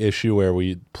a big issue where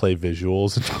we play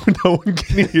visuals and no one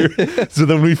can hear. So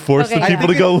then we force Okay, the people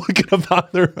to go look it up on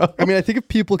their own. I mean, I think if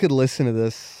people could listen to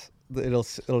this, it'll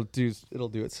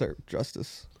do it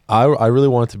justice. I really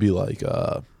want it to be like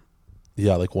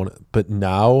like one, but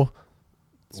now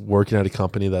working at a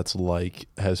company that's like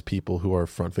has people who are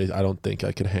front face, I don't think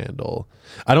I could handle.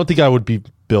 I don't think I would be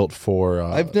built for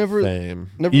I've never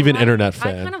even internet I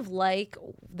fan. kind of like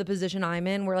the position I'm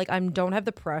in where like I don't have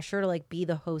the pressure to like be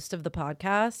the host of the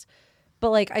podcast, but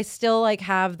like I still like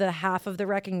have the half of the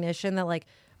recognition that like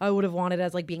I would have wanted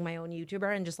as like being my own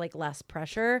YouTuber and just like less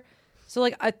pressure. So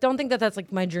like I don't think that that's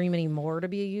like my dream anymore to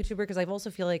be a YouTuber because I also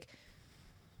feel like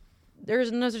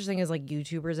there's no such thing as like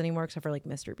YouTubers anymore except for like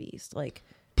Mr. Beast. Like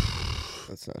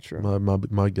That's not true.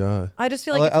 my guy. I just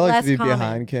feel like it's I like less to be common.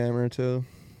 behind camera too.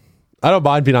 I don't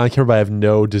mind being on camera, but I have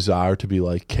no desire to be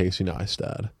like Casey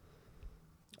Neistat.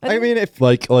 I mean, if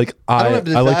Like I don't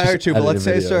have I like desire just to, but let's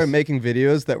say I editing started videos. making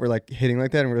videos that were like hitting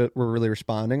like that and we're really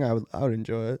responding, I would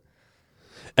enjoy it.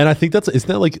 And I think isn't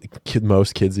that like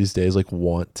most kids these days like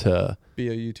want to. Be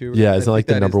a YouTuber. Yeah, I isn't that think like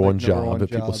the that is, number like, one job that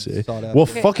people job see? sought after. Well,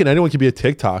 Okay. fucking anyone can be a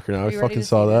TikToker now. Are I you ready fucking to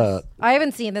saw see that. this? I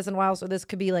haven't seen this in a while, so this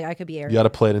could be like I could be You Aaron. got to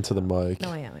play it into the mic.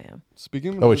 No, I am.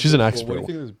 Speaking of Oh, wait, she's an visual, expert. What do you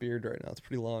think of this beard right now? It's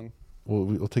pretty long.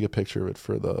 We'll take a picture of it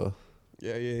for the.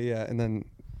 Yeah. And then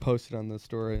post it on the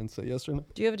story and say yes or no.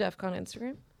 Do you have a DEF CON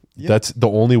Instagram? Yeah. That's the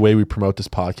only way we promote this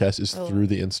podcast is Oh. through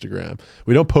the Instagram.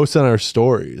 We don't post it on our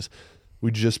stories.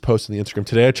 We just post on the Instagram.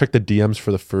 Today I checked the DMs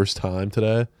for the first time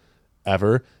today,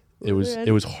 ever. It was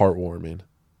heartwarming.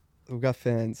 We've got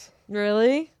fans.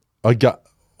 Really? I got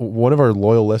one of our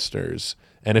loyal listeners,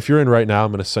 and if you're in right now,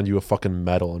 I'm gonna send you a fucking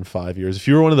medal in 5 years. If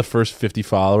you were one of the first 50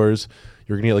 followers,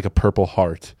 you're gonna get like a purple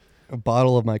heart. A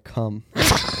bottle of my cum.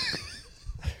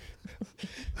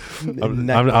 I'm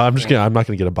not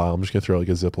gonna get a bottle. I'm just gonna throw like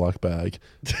a Ziploc bag.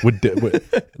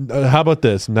 How about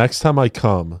this? Next time I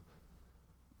come,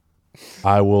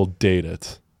 I will date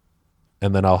it,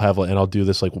 and then I'll do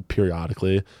this like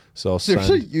periodically. So I'll There's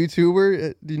a send.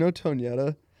 YouTuber. Do you know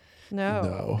Tonyetta?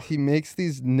 No. He makes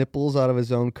these nipples out of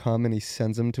his own cum and he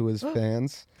sends them to his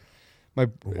fans.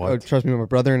 What? Trust me, my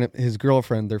brother and his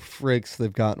girlfriend, they're freaks.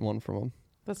 They've gotten one from him.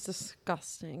 That's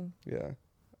disgusting. Yeah.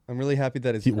 I'm really happy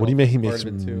that his. What do you mean he girlfriend's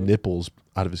makes part of it, too. nipples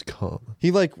out of his cum?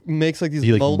 He like makes like these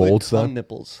He, like, molded molds cum them?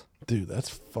 nipples. Dude, that's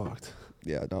fucked.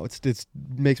 Yeah, no, it's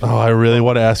makes me. Oh, I really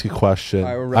want to ask a question.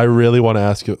 I really want to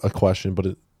ask a question,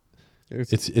 but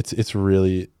it's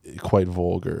really quite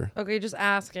vulgar. Okay, just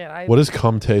ask it. What does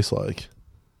cum taste like?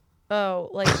 Oh,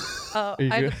 like I you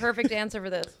have good? the perfect answer for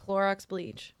this. Clorox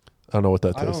bleach. I don't know what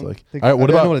that I tastes don't like. think- All right, what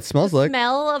I don't about know what it smells The like?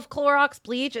 smell of Clorox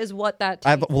bleach is what that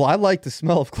tastes. I like the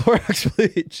smell of Clorox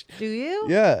bleach. Do you?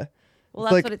 Yeah. Well,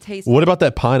 It's that's like- what it tastes what like. about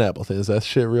that pineapple thing? Is that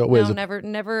shit real? Wait, No, is it,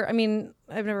 never. I mean,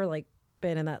 I've never like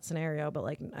been in that scenario, but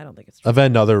like, I don't think it's true. I've had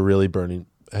another really burning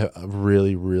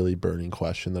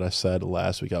question that I said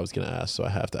last week I was gonna ask, so I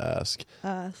have to ask.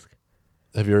 Ask.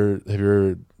 Have you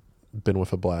ever been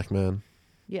with a black man?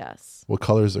 Yes. What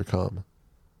color is their cum?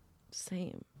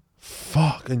 Same.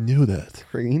 Fuck, I knew that.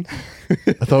 Green. I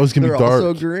thought it was gonna They're be dark.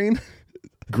 also green.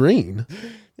 Green.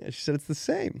 Yeah, she said it's the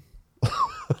same.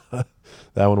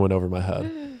 That one went over my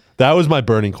head. That was my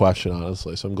burning question,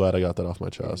 honestly. So I'm glad I got that off my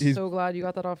chest. He's- So glad you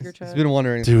got that off your He's chest. been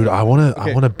wondering. Dude, I wanna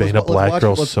Okay, bang a let's black watch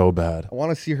girl it. Let's- so bad. I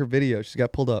want to see her video. She's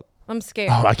got pulled up. I'm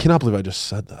scared. Oh, I cannot believe I just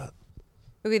said that.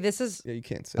 Okay, this is. Yeah, you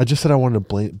can't say. I just said I wanted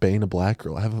to bang a black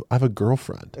girl. I have a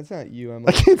girlfriend. That's not you, I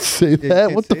Emily. can't say you that.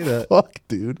 can't What say the that. fuck,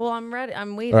 dude? Well, I'm ready.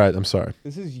 I'm waiting. All right, I'm sorry.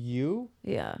 This is you.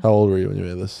 Yeah. How old were you when you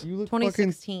made this? You look fucking.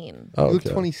 2016. Oh, You look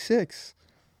okay. 26.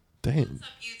 Damn. What's up,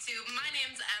 YouTube? My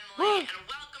name's Emily, and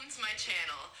welcome to my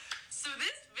channel. So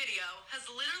this video has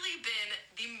literally been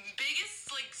the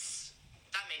biggest,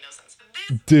 that made no sense. But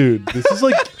this Dude, this is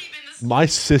like has literally been the my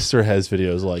sister has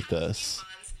videos like this.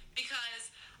 months because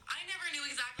I never knew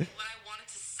exactly what I wanted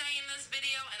to say in this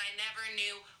video, and I never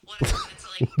knew what I wanted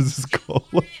to What is this do called?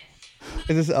 for it.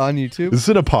 Is this on YouTube? Is this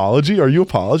an apology? Are you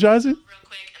apologizing? Real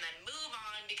quick, and then move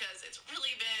on because it's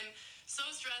really been so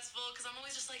stressful. Because I'm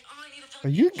always just like, oh, I need to film.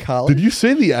 Are you in college? Did you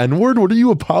say the N word? What are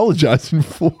you apologizing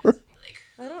for?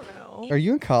 I don't know. Are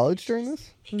you in college during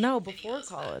this? No, before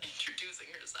college. Introducing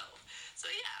herself. So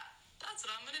yeah, that's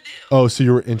what I'm gonna do. Oh, so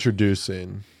you were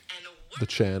introducing And we're the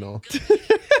channel.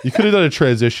 You could have done a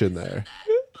transition there.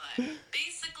 But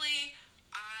basically,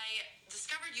 I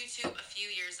discovered YouTube a few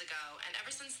years ago, and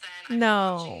ever since then, I've been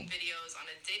No. watching videos on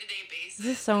a day-to-day basis.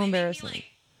 This is so and they make me, embarrassing.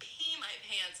 pee my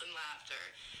pants in laughter.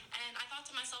 And I thought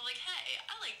to myself, hey,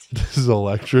 I like to This is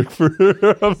electric for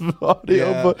audio,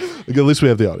 Yeah. but like, at least we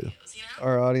have the audio. videos, you know?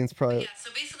 Our audience probably. Yeah,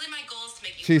 so basically my goal is to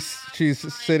make you laugh, She's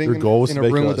fun, sitting Your goal was in to a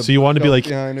make room a- with a so you wanted to be bookshelf like-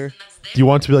 behind her. and that's Do you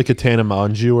want to be like a Tana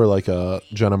Manju or like a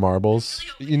Jenna Marbles?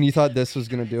 And you thought this was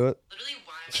gonna do it? literally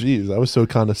why Jeez, that was so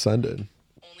condescending.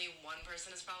 only one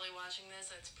person is probably watching this,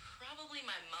 and it's probably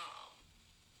my mom.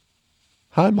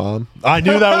 Hi, Mom. I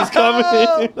knew that was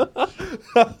coming. Before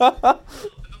I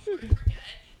forget,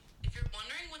 if you're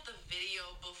wondering what the video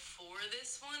before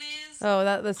this one is, Oh,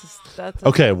 that's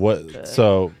Okay, what?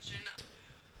 So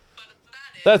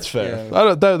that's fair. Yeah.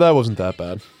 I don't, that wasn't that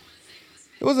bad.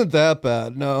 It wasn't that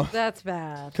bad. No, That's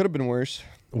bad. could have been worse.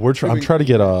 I'm trying to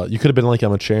get you could have been like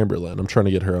Emma Chamberlain. I'm trying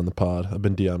to get her on the pod. I've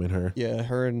been DMing her. Yeah,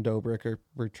 her and Dobrik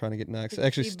we're trying to get next.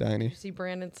 Actually, Did Steiny. you see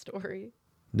Brandon's story?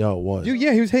 No, what? Dude,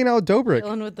 yeah, he was hanging out with Dobrik.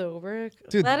 Dealing with Dobrik.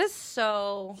 Dude. That is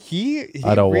so. He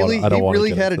I don't really wanna- I don't he wanna really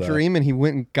get had a into that. dream and he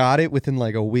went and got it within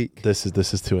like a week. This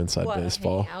is too inside What?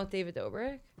 baseball. Hanging out with David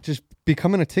Dobrik? Just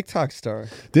becoming a TikTok star.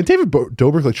 Didn't David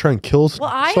Dobrik like try and kill Well,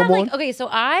 I someone? had like okay, so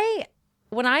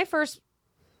when I first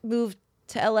moved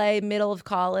to LA, middle of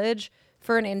college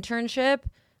for an internship,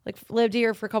 like lived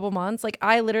here for a couple months, like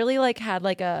I literally like had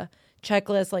like a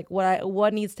checklist, like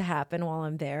what needs to happen while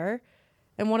I'm there,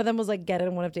 and one of them was like get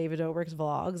in one of David Dobrik's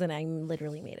vlogs, and I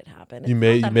literally made it happen. you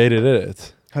It's not made that it in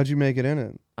it. Howd you make it in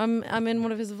it? I'm in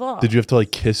one of his vlogs. Did you have to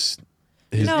like kiss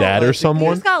his No, dad or We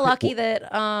someone? just got lucky that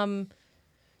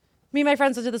me and my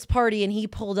friends went to this party and he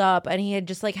pulled up and he had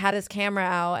just like had his camera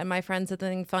out and my friend said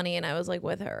something funny and I was like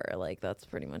with her. Like that's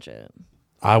pretty much it.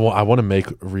 I want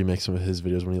to remake some of his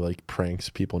videos when he like pranks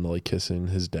people into like kissing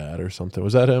his dad or something.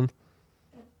 Was that him?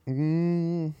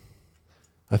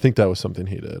 I think that was something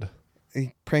he did.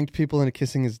 He pranked people into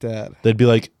kissing his dad. They'd be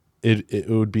like it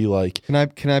would be like Can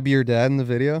I be your dad in the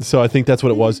video? so I think that's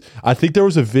what it was. I think there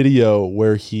was a video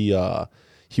where he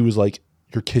was like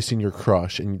you're kissing your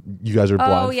crush and you guys are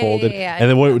Oh, yeah, blindfolded. yeah. And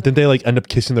then didn't they like end up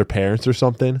kissing their parents or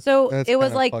something? So That's it was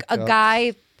kinda like fucked a up.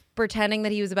 guy pretending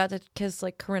that he was about to kiss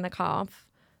like Corinna Kopf.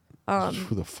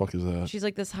 Who the fuck is that? She's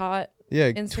like this hot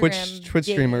Yeah, Instagram Twitch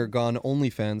streamer game. gone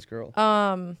OnlyFans girl.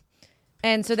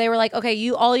 And so they were like, okay,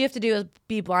 all you have to do is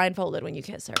be blindfolded when you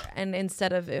kiss her. And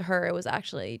instead of her, it was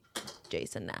actually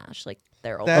Jason Nash. Like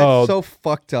they're old. That's Oh. so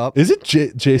fucked up. Is it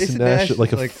Jason Nash,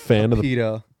 like a fan of the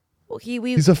pedo.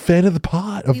 He's a fan of the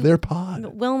pod, of their pod.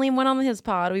 Will and Liam went on his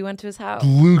pod. We went to his house.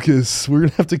 Lucas, we're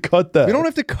gonna have to cut that. We don't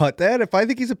have to cut that. If I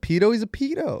think he's a pedo, he's a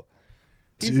pedo.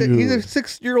 He's a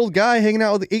 6-year-old guy hanging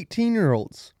out with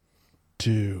 18-year-olds.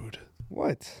 Dude.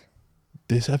 What?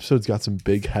 This episode's got some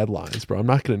big headlines, bro. I'm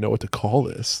not gonna know what to call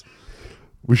this.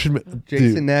 We should.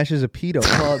 Jason Nash is a pedo.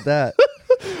 Call it that.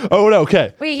 Oh no.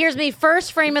 Okay. Wait, here's me.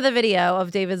 First frame of the video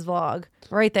of David's vlog.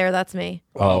 Right there. That's me.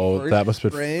 Oh, that must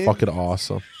have been fucking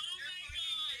awesome.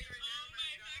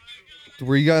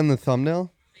 Were you in the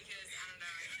thumbnail?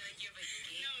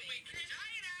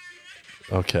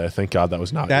 Okay, thank God that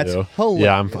was not That's you. hilarious.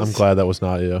 Yeah, I'm glad that was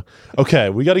not you. Okay,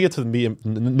 we got to get to the meat.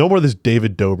 No more of this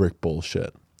David Dobrik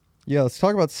bullshit. Yeah, let's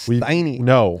talk about Steiny.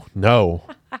 No.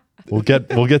 We'll get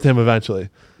to him eventually.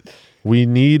 We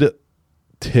need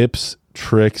tips,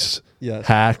 tricks, Yes.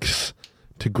 hacks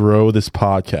to grow this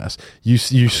podcast. You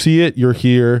see it. You're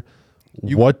here.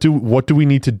 What do we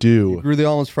need to do? Grew the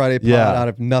Almost Friday pod out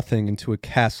of nothing into a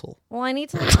castle. Well, I need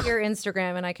to look at your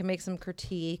Instagram and I can make some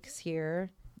critiques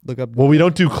here. Look up. Well, we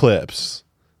don't do clips,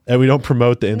 and we don't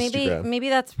promote the Instagram. Maybe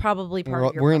that's probably part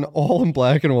of your We're in all in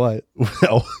black and white.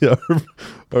 Well, yeah.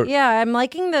 Yeah, I'm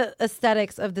liking the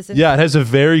aesthetics of this. Yeah, it has a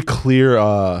very clear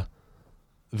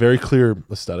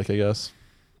aesthetic, I guess.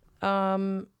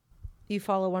 You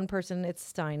follow one person, it's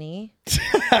Steiny.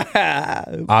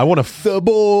 I want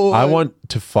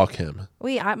to fuck him.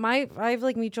 Wait, I have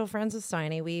like mutual friends with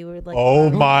Steiny. We would like. Oh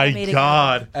made my it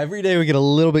God. Every day we get a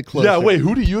little bit closer. Yeah, wait,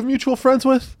 who do you have mutual friends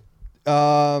with?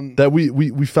 That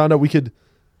we found out we could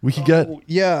get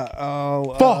Yeah.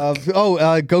 Fuck.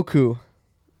 Goku.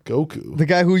 Goku. The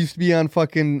guy who used to be on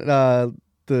fucking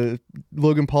the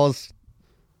Logan Paul's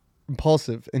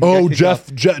Impulsive. And George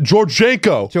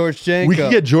Janko. George Janko. We could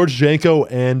get George Janko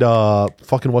and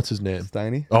fucking what's his name?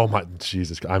 Steiny. Oh my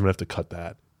Jesus! I'm gonna have to cut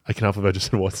that. I can't help if I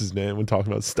just said what's his name when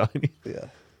talking about Steiny.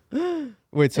 Yeah.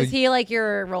 Wait, so Is he like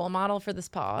your role model for this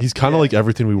pod? He's kind of like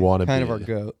everything we want to be. kind of our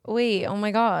goat. Wait, oh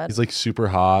my God. He's like super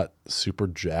hot, super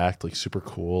jacked, like super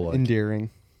cool. Like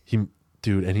Endearing. and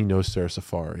he knows Sarah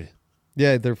Safari.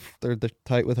 Yeah, they're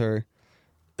tight with her.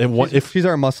 And what if She's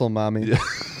our muscle mommy.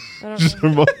 I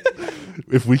don't know.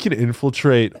 if we can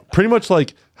infiltrate, pretty much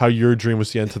like how your dream was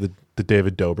to get into the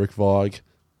David Dobrik vlog,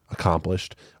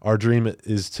 accomplished. Our dream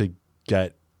is to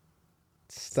get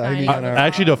Steiny Steiny. on our.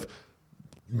 actually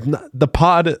the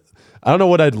pod. I don't know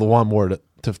what I'd want more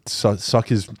to suck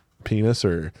his penis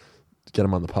or get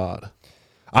him on the pod.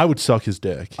 I would suck his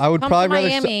dick. I would Come probably to rather.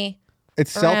 Miami.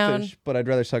 It's around. selfish, but I'd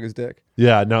rather suck his dick.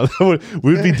 Yeah, no, we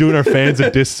would be doing our fans a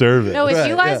disservice. No,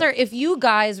 Right, if you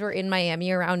guys were in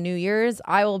Miami around New Year's,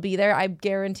 I will be there. I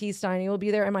guarantee Steiny will be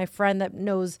there, and my friend that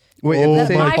knows. Wait, Oh at the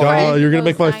same my my time- God, friend you're gonna knows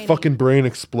make my Steiny. fucking brain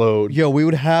explode. Yo, we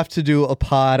would have to do a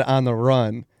pod on the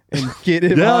run and get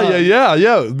him. Yeah, on.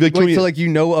 yeah. Like, Wait, so like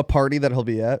a party that he'll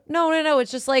be at? No.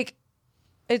 It's just like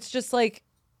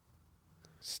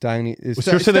Steiny is. Well,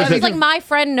 seriously, there's it's like my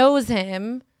friend knows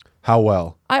him. how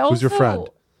well? Who's your friend?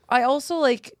 I also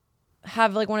like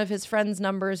have like one of his friends'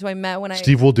 numbers who I met when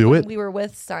Steve will do when it? We were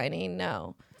with Steiny.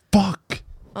 No. Fuck.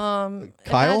 Kyle?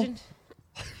 imagine-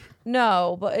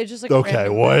 No, but it's just like a Okay,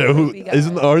 random what? groupie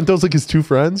guy. Aren't those like his two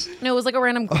friends? No, it was like a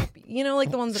random group. You know,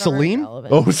 like the ones that Salim? aren't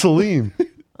relevant. Oh, Salim.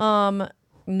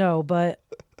 No, but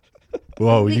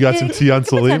Whoa, you got some it tea on could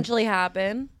Salim? potentially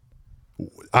happen.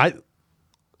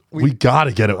 We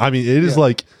gotta get him. I mean, it is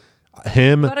like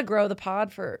him. Gotta grow the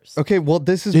pod first. Okay, well,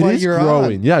 this is It why is you're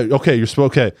growing. on. Yeah. Okay.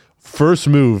 Okay. First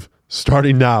move,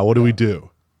 starting now. What do we do?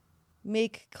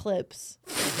 Make clips,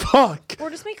 Fuck. or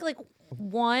just make like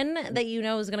one that you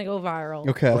know is gonna go viral.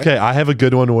 Okay. Okay. I have a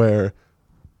good one where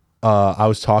I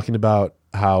was talking about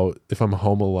how if I'm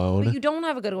home But alone, you don't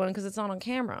have a good one because it's not on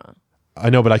camera. I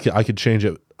know, but I could change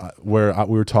it where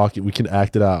we were talking. We can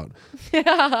act it out.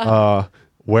 Yeah.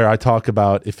 Where I talk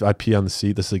about if I pee on the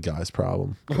seat, this is a guy's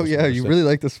problem. Oh yeah, you really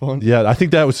like this one. Yeah, I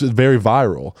think that was very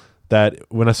viral. That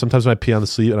sometimes when I pee on the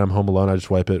seat and I'm home alone, I just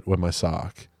wipe it with my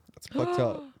sock. That's fucked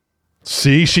up.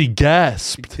 See, she You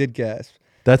gasped. did gasp.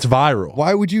 That's viral.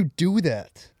 Why would you do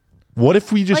that? What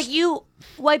if we just Like you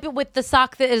wipe it with the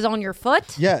sock that is on your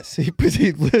foot? Yes,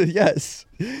 yes,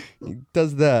 he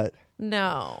does that.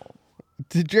 No.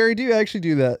 Did Jerry? Do you actually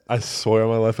do that? I swear on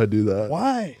my life I do that.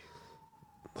 Why?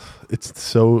 It's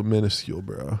so minuscule,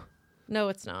 bro. No,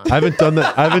 it's not. I haven't done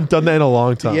that. I haven't done that in a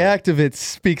long time. The act of it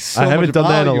speaks so I haven't much done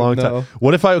that in a volume, long though.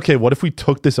 time. What if we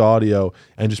took this audio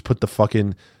and just put the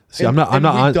fucking See, I'm not we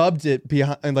on dubbed it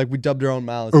behind, and like we dubbed our own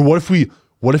mouths. or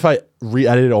what if I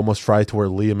re-edited Almost Friday to where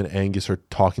Liam and Angus are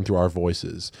talking through our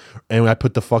voices, and I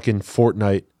put the fucking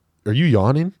Fortnite. Are you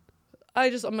yawning?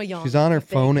 I'm a yawn. She's on her I'm a big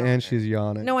phone yawner. and she's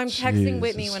yawning. No, I'm texting Jesus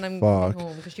Whitney when I'm fuck.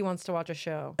 home because she wants to watch a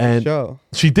show. And Show.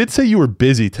 she did say you were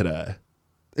busy today.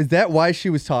 Is that why she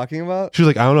was talking about? She was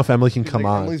like, I don't know if Emily can She's come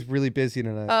like, on. Emily's really busy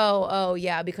tonight. Oh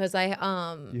yeah, because I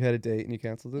You had a date and you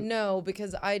canceled it? no,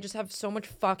 because I just have so much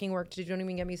fucking work to do. Don't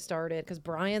even get me started because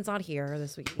Brian's not here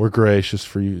this week. We're gracious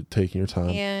for you taking your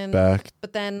time And back.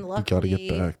 But then You luckily, got to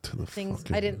get back to the things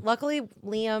fucking... I didn't.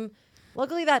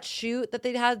 Luckily, that shoot that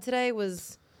they had today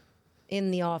was in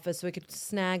the office, so we could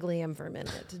snag Liam for a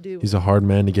minute to do. He's a hard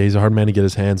man to get. He's a hard man to get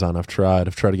his hands on. I've tried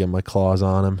to get my claws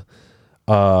on him.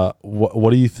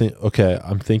 What do you think? Okay,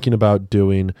 I'm thinking about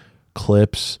doing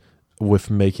clips with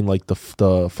making like the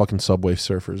fucking Subway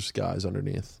Surfers guys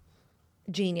underneath.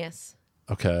 Genius.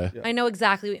 Okay. I know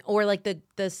exactly. Or like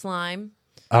the slime.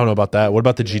 I don't know about that. What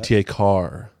about the GTA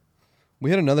car? We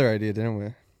had another idea, didn't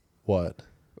we? What?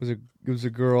 It was a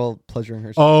girl pleasuring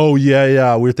herself. Oh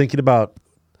yeah. We were thinking about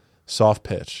soft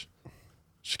pitch.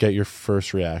 Just get your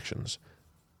first reactions.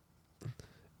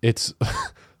 It's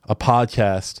a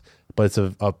podcast, but it's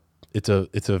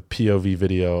a POV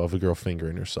video of a girl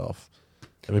fingering herself,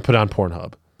 and we put it on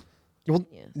Pornhub. Well,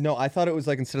 Yeah. no, I thought it was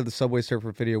like instead of the Subway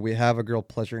Surfer video, we have a girl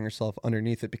pleasuring herself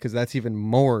underneath it because that's even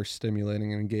more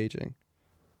stimulating and engaging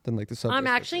than like the Subway I'm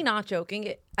Surfer. actually not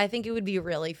joking. I think it would be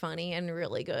really funny and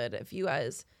really good if you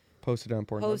guys Posted on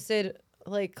Pornhub. posted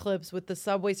like clips with the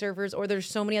Subway Surfers, or there's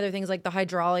so many other things like the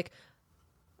hydraulic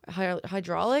or What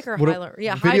hydraulic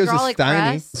videos of Steiny?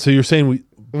 press. So you're saying we?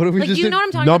 What if we Like, just you did, know what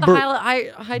I'm talking number- about?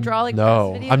 The hydraulic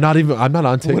No, press videos? I'm not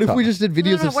on TikTok. what if we just did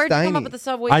videos No, of where'd you come up Steiny? with the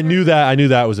Subway? I knew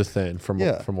that was a thing from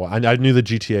Yeah. what I knew the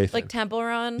GTA thing. Like Temple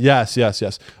Run. Yes.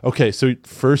 Okay, so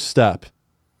first step,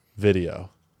 video.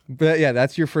 But yeah,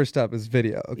 that's your first step is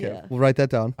video. Okay, Yeah. we'll write that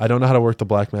down. I don't know how to work the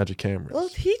black magic cameras. I'll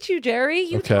teach you, Jerry.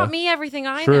 You Okay. taught me everything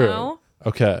I True. know.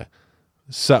 Okay.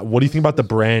 So, what do you think about the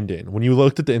branding? When you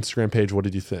looked at the Instagram page, what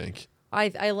did you think?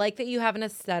 I like that you have an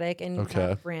aesthetic and you Okay.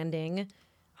 have branding.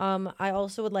 I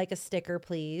also would like a sticker,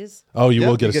 please. Oh, you Yeah,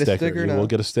 will get you a get a sticker. sticker You now. will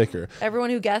get a sticker.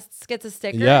 Everyone who guests gets a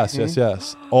sticker.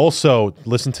 Yes. Also,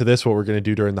 listen to this. What we're going to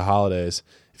do during the holidays.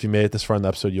 If you made it this far in the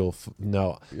episode, you'll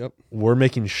know. Yep. We're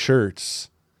making shirts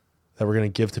that we're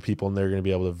going to give to people, and they're going to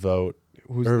be able to vote.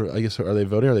 Or I guess, are they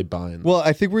voting or are they buying? Well,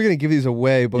 I think we're gonna give these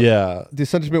away, but yeah. the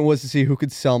sentiment was to see who could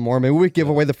sell more. Maybe we give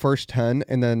away the first 10,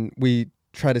 and then we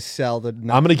try to sell the. I'm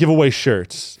going to give away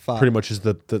shirts. 5. Pretty much is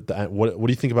the what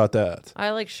do you think about that?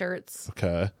 I like shirts.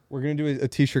 Okay. We're gonna do a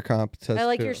t-shirt contest. I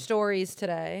like too. your stories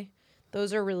today.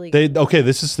 Those are really good.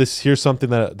 Here's something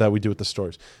that we do with the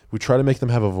stories. We try to make them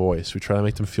have a voice. We try to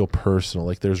make them feel personal.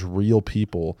 Like there's real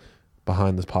people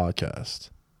behind this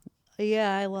podcast.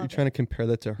 Yeah, I love You're it. trying to compare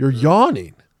that to her. You're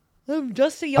yawning. I'm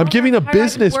just a I'm giving a I've been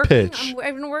business working- pitch.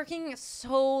 I've been working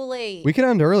so late. We can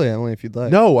end early, Emily, if you'd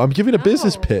like. No, I'm giving a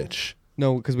business No. pitch.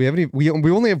 No, because we haven't. We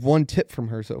only have one tip from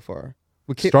her so far.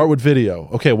 We can't. Start with video.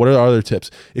 Okay, what are our other tips?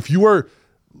 If you are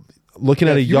looking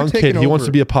Yeah, at a if you're young kid, taking he wants over-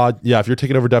 to be a pod. Yeah, if you're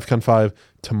taking over DEF CON 5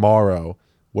 tomorrow,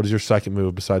 what is your second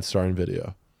move besides starting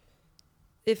video?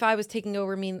 If I was taking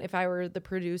over, if I were the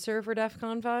producer for DEF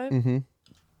CON 5, Mm-hmm.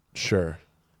 Sure.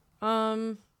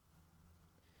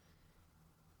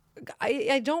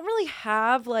 I don't really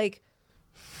have like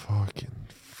Fuck,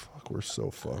 we're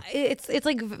so fucked. it's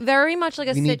like very much like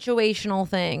a We need- situational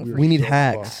thing. We need so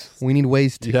hacks. We need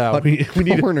ways to Yeah, cut we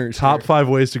need corners. top here. 5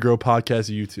 ways to grow podcast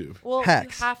YouTube. Well,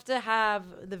 hacks. you have to have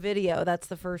the video. That's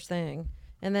the first thing,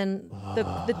 and then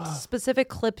the specific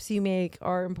clips you make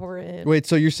are important. Wait,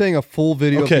 so you're saying a full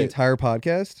video of Okay. the entire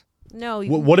podcast? No,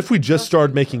 What if we just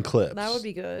started making clips? That would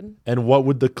be good. And what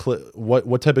would the clip? What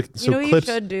type of know what you clips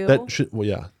should do? that should? Well,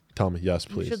 yeah. Tell me, yes,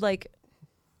 You please. should like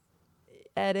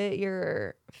edit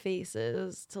your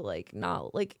faces to like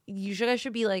not like you should. I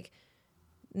should be like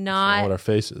Not what not. our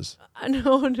faces.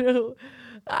 No.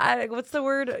 What's the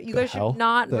word? You guys hell? should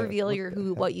not The- reveal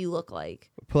what you look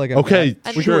like. Put like a Okay,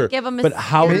 And we sure. would give 'em a But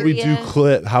how would we do serious-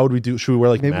 clip? How would we do? Should we wear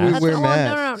like Maybe we masks? wear No,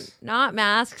 masks. not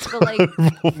masks, but like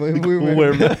we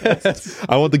Wear masks.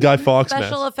 I want the Guy Fawkes mask.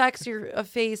 special effects your a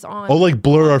face on. Oh, like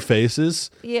blur our faces.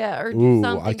 Yeah, or do Ooh,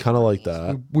 something. I kind of like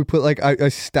funny. that. we put like a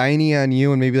Steiny on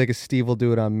you, and maybe like a Steve will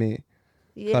do it on me.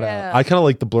 cut out. Yeah, I kind of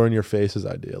like the blurring your faces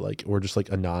idea. Like we're just like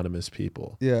anonymous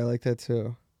people. Yeah, I like that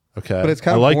too. Okay, But it's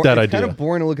kind I of like that it's idea. kind of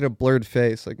boring to look at a blurred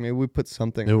face. Like maybe we put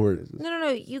something. No, on we're- faces. no.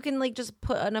 You can like just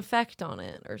put an effect on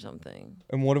it or something.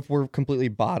 And what if we're completely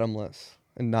bottomless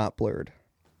and not blurred?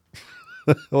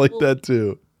 I like that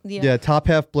too. Yeah, top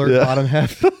half blurred, Yeah. bottom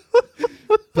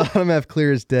half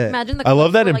clear as day. Imagine the I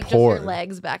love clips that were, in like, just your porn.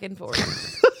 legs back and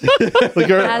forth. Like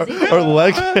our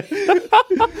leg.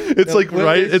 It's like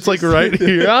right. It's like right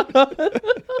here.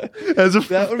 As if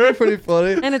That would be pretty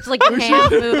funny. And it's like your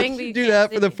hands moving. But you Do can't that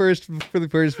see. for the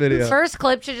first video. First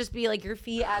clip should just be like your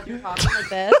feet as you're talking like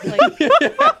this.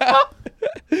 Like,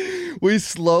 We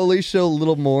slowly show a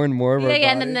little more and more of our yeah,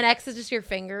 and body. then the next is just your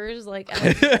fingers. Like,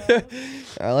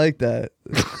 I like that.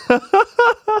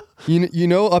 You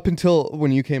know, up until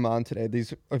when you came on today,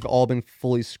 these have all been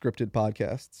fully scripted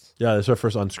podcasts. yeah, this is our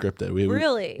first unscripted.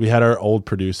 Really? We had our old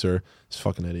producer. He's a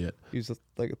fucking idiot. He was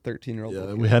like a 13-year-old.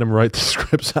 Yeah, we had him write the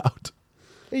scripts out.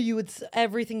 you would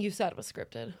everything you said was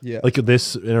scripted. Yeah. Like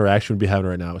this interaction we'd be having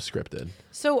right now is scripted.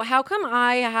 So how come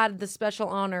I had the special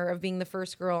honor of being the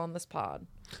first girl on this pod?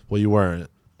 Well, you weren't.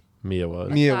 Mia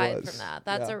was. Mia Aside was. from that,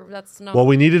 that's not. Well,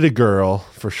 we needed a girl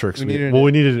for sure. 'Cause We needed we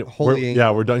a needed. holy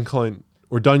angel. We're done calling.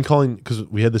 We're done calling because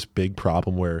we had this big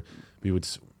problem where we would.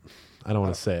 I don't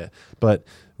want to say it, but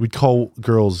we'd call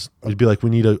girls. We'd be like, we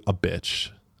need a bitch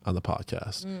on the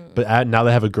podcast. But now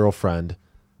they have a girlfriend.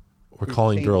 We're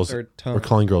calling changed girls. our tone. We're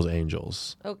calling girls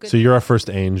angels. Oh, good. So you're our first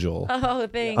angel oh,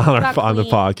 thanks. on the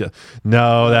podcast.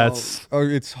 No, that's Oh,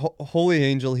 it's holy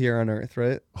angel here on earth,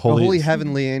 right? Holy- Holy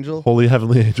heavenly angel. holy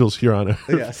heavenly angels here on earth.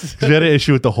 Yes. 'Cause we had an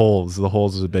issue with the holes. The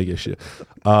holes is a big issue.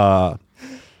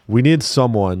 We need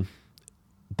someone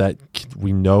that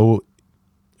we know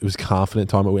was confident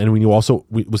talking about, and we knew also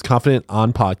was confident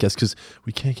on podcast because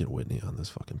we can't get Whitney on this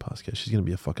fucking podcast. She's gonna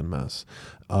be a fucking mess.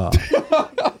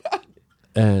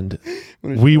 And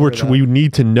we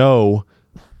need to know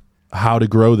how to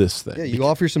grow this thing. Yeah, you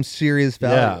offer some serious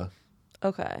value. Yeah.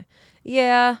 Okay.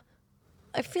 Yeah.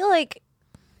 I feel like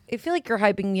you're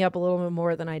hyping me up a little bit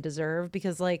more than I deserve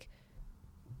because like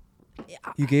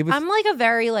You gave us I'm like a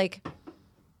very like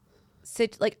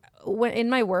when in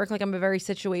my work, like I'm a very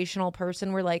situational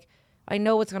person where like I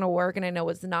know what's gonna work and I know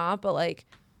what's not, but like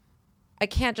I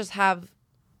can't just have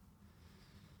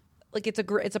like it's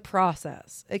a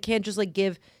process. I can't just like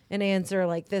give an answer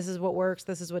like this is what works,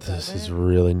 this is what This doesn't. is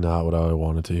really not what I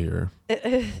wanted to hear.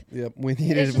 Yep, we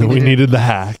needed. It's We needed the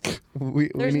hack.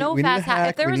 There's no fast hack.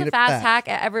 If there was a fast hack,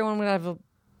 everyone would have a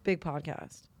big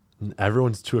podcast.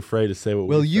 Everyone's too afraid to say what.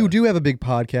 Well, we you say. do have a big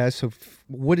podcast, so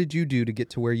what did you do to get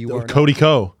to where you are? now? Cody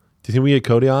Co. Do you think we get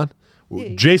Cody on?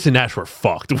 Jason Nash, we're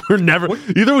fucked. We're never.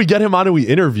 Either we get him on and we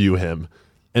interview him,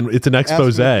 and it's an Ask me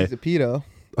expose. if he's a pedo.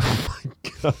 Oh my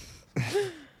god.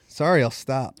 Sorry, I'll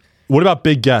stop. What about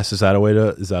big guests? Is that a way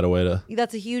to?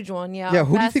 That's a huge one. Yeah. Yeah,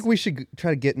 who do you That's think we should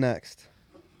try to get next?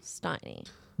 Steiny.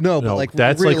 No, No, but like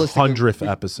that's like realistically, 100th we-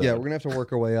 episode. Yeah, we're gonna have to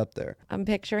work our way up there. I'm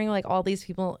picturing like all these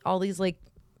people, all these like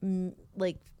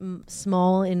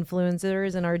small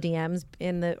influencers in our DMs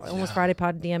in the Almost Friday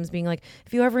Pod DMs being like,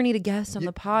 if you ever need a guest on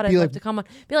the pod, I'd be love like- to come on.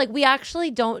 Be like, we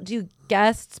actually don't do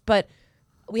guests, but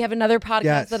we have another podcast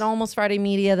Yes. at Almost Friday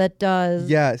Media that does.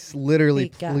 Yes, literally,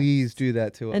 Big guests. please do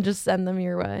that to us. And just send them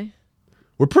your way.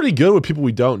 We're pretty good with people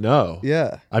we don't know.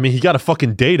 Yeah, I mean, he got a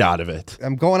fucking date out of it.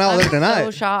 I'm going out I'm there tonight.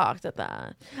 so shocked at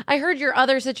that. I heard your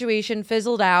other situation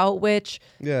fizzled out, which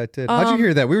Yeah, it did. How'd you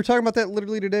hear that? We were talking about that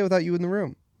literally today without you in the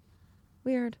room.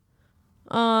 weird.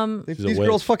 These She's a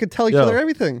girls witch. fucking tell each Yo. other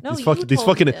everything. No, These you fucking, these told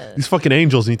me fucking, this. these fucking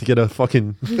angels need to get a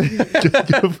fucking,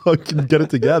 get it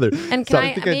together. And So can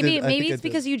I I think I maybe did- I maybe think I it's did.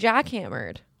 because you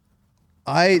jackhammered.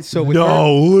 So with No, her-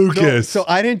 Lucas. So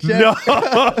I didn't. No.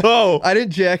 I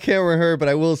didn't jackhammer her, but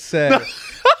I will say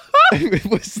it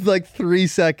was like 3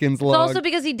 seconds It's long. also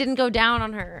because he didn't go down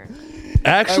on her.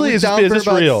 Actually, I was is down for this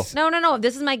about real? No.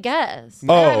 This is my guess.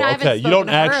 Oh, I haven't okay. You spoken don't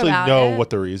to her actually about know it. what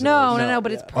the reason No, is. no.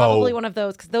 But it's yeah. probably Oh. one of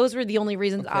those because those were the only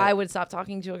reasons I would stop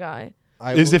talking to a guy.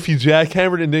 Is if you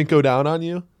jackhammered and didn't go down on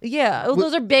you? Yeah,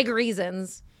 those are big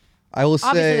reasons. I will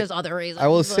Obviously, say. there's other reasons. I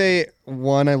will but- say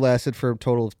one. I lasted for a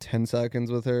total of 10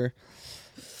 seconds with her,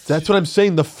 That's what I'm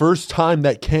saying. The first time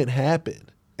that can't happen.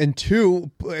 and two,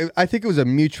 I think it was a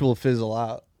mutual fizzle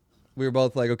out. We were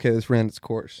both like, okay, this ran its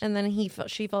course. And then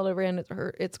she felt it ran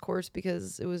its course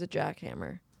because it was a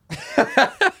jackhammer.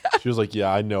 She was like,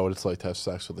 "Yeah, I know what it's like to have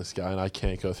sex with this guy, and I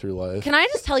can't go through life." Can I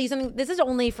just tell you something? This is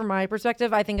only from my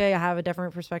perspective. I think I have a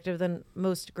different perspective than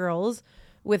most girls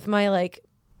with my like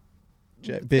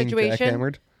Being situation.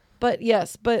 jackhammered. But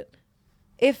yes, but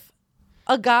if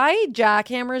a guy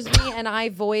jackhammers me and I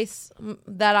voice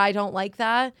that I don't like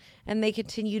that and they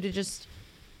continue to just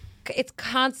it's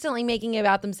constantly making it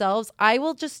about themselves, I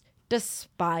will just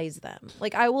despise them.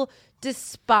 Like I will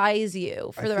despise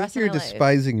you for the rest of you're my life.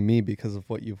 despising me because of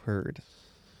what you've heard.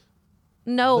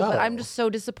 No, No. but I'm just so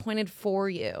disappointed for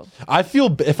you. I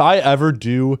feel if I ever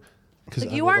do, because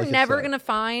Like you are never gonna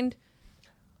find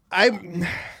I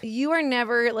you are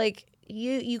never like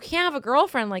you can't have a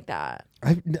girlfriend like that.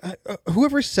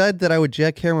 Whoever said that I would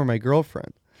jackhammer my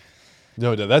girlfriend?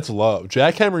 No, that's love.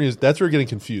 Jackhammering is that's where you're getting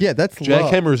confused. Yeah, that's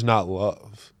jackhammer is not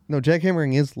love. No,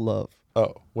 jackhammering is love.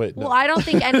 Oh, wait. No. Well, I don't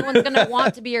think anyone's gonna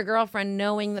want to be your girlfriend,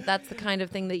 knowing that that's the kind of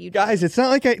thing that you do. Guys, it's not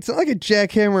like a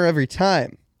jackhammer every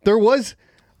time. There was.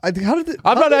 I'm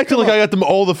not acting like I got them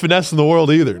all the finesse in the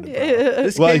world either.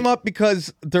 This came up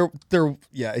because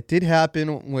it did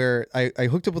happen where I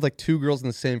hooked up with like 2 girls in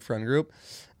the same friend group,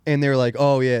 and they were like,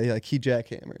 "Oh yeah, like he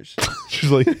jackhammers."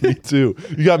 She's like, "Me too."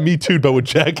 You got me too, but with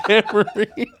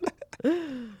jackhammering.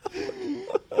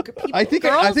 I think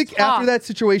after that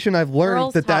situation, I've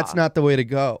learned that that's not the way to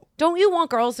go. Don't you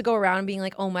want girls to go around being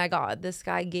like, "Oh my god, this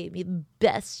guy gave me the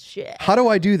best shit"? How do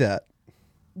I do that?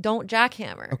 Don't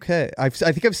jackhammer. Okay, I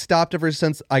think I've stopped ever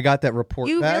since I got that report.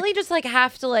 You back. really just like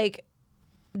have to like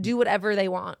do whatever they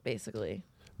want, basically.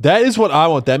 That is what I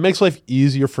want. That makes life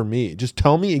easier for me. Just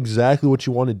tell me exactly what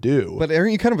you want to do. But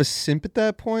aren't you kind of a simp at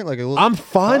that point? Like I'm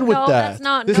fine with no, that. That's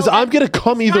not because I'm gonna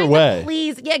come either way.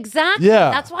 Please, yeah, exactly.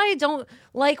 Yeah, that's why I don't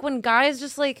like when guys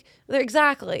just like they're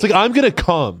exactly. It's like I'm gonna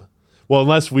come. Well,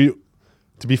 unless we.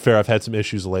 To be fair, I've had some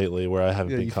issues lately where I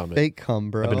haven't been coming. Fake cum,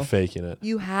 bro. I've been faking it.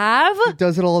 You have? He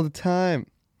does it all the time.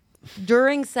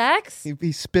 During sex?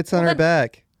 He spits on her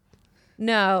back.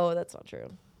 No, that's not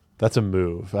true. That's a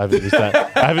move. I haven't used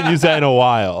that. I haven't used that in a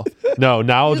while. No,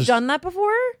 now I'll You've done that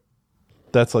before?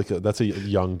 That's a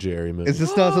young Jerry move. Is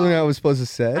this not something I was supposed to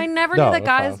say? I never knew that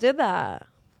guys did that.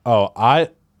 Oh, I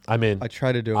mean, I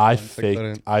try to do it. I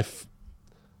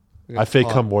fake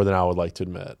cum more than I would like to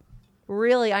admit.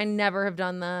 Really, I never have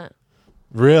done that.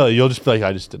 Really, you'll just be like,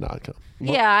 I just did not come.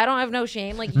 Yeah, I don't have no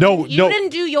shame. Like, No, you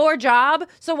didn't do your job,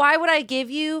 so why would I give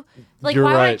you? Like, You're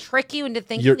why would I right. trick you into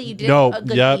thinking that you did a good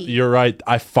deed? You're right.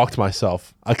 I fucked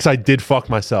myself because I did fuck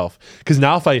myself. Because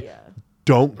now if I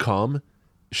don't come,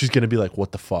 she's gonna be like,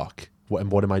 "What the fuck?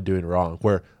 What am I doing wrong?"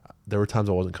 Where there were times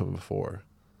I wasn't coming before.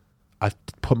 I've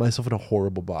put myself in a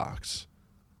horrible box.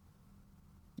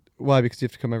 Why? Because you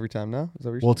have to come every time now? Is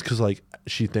that what Well, it's because like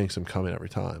she thinks I'm coming every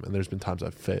time, and there's been times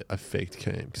I've faked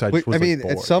came because I just was bored.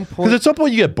 at some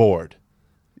point, you get bored.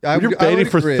 When you're baiting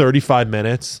for 35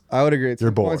 minutes. I would agree. At you're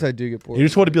some bored. points, I do get bored. You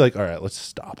just want to be like, all right, let's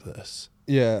stop this.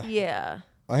 Yeah. Yeah.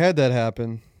 I had that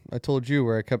happen. I told you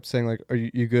where I kept saying like, "Are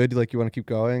you good? Like, you want to keep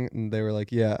going?" And they were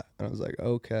like, "Yeah." And I was like,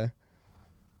 "Okay."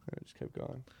 I just kept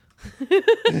going.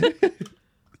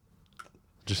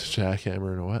 Just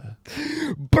jackhammering away.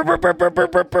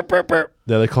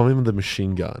 Yeah, they call me the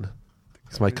machine gun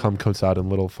because my cum comes out in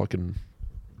little fucking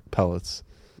pellets.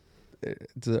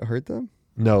 Does it hurt them?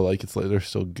 No, like it's like they're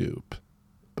still goop,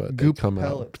 but Gooped they come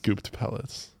pellets. out gooped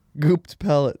pellets. Gooped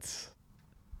pellets.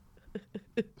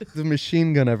 The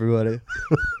machine gun, everybody.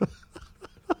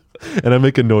 And I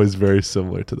make a noise very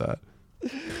similar to that.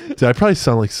 Dude, I probably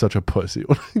sound like such a pussy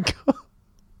when I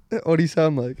go. What do you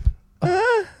sound like?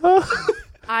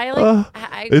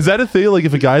 Is that a thing? Like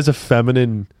if a guy's a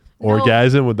feminine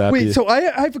orgasm, would that be? Wait, so I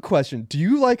have a question. Do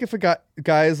you like if a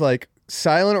guy is like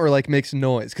silent or like makes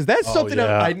noise? Because that's something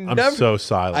I'm so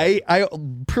silent. I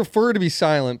prefer to be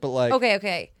silent, but like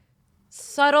Okay.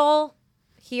 Subtle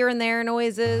here and there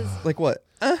noises. like what?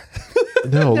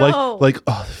 No, like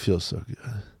oh, it feels so good.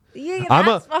 Yeah,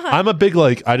 that's fine. I'm a big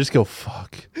like I just go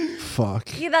fuck.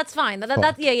 Yeah, that's fine.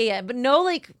 That's yeah. But no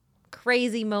like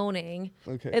crazy moaning.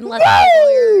 Okay. Unless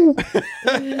you're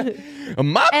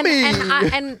Mommy.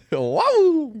 and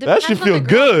wow. That should depends on feel the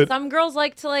girl. good. Some girls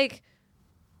like to like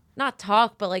not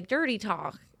talk, but like dirty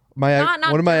talk. One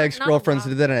of my not ex-girlfriends loud.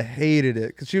 did that and I hated it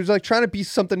because she was like trying to be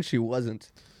something she wasn't.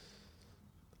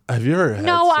 Have you ever had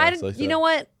No, sex I. like You that? know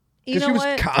what? Because she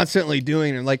was constantly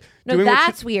doing it, like No, doing what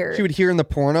that's weird. She would hear in the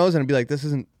pornos and be like, "This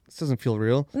doesn't feel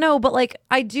real." No, but like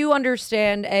I do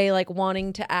understand like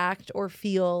wanting to act or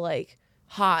feel like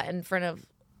hot in front of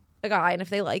a guy, and if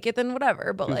they like it, then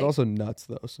whatever. But She was like, also nuts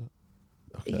though. So.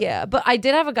 yeah. But I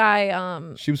did have a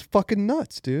guy. She was fucking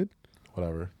nuts, dude.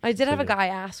 Whatever. I did have a guy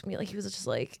ask me, like, he was just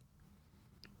like,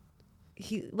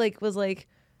 he like was like,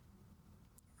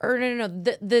 or no.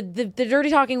 The dirty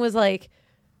talking was like,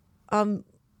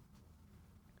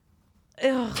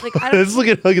 like I don't. It's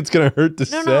looking like it's gonna hurt to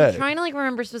No, say. I'm trying to like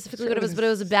remember specifically what it was, but it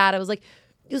was bad. I was like,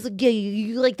 it was like, yeah,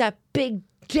 you like that big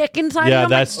dick inside. Yeah, you? I'm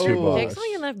that's like, too "Your much. dick's not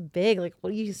even that big. Like,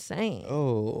 what are you saying?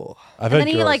 Oh, I've And had then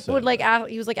he girls like say would that. like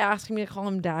he was like asking me to call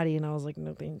him daddy, and I was like,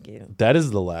 no, thank you. That is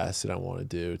the last thing I want to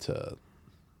do to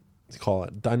call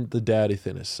it. The daddy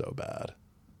thing is so bad.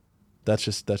 That's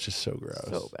just so gross.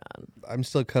 So bad. I'm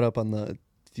still cut up on the.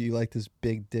 Do you like this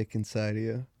big dick inside of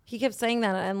you? He kept saying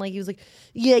that, and like he was like,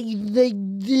 yeah, you like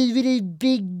this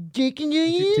big dick in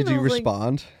you. Did And I you was like,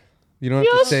 respond? You don't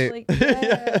have to say. Like,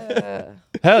 yeah.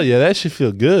 Hell yeah, that should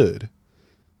feel good.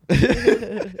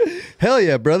 Hell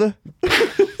yeah, brother.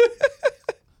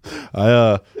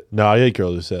 No, I hate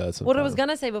girls who say that sometimes. What I was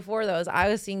gonna say before though is I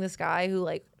was seeing this guy who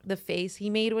like the face he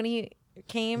made when he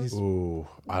came. Ooh,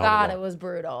 I don't God, know. it was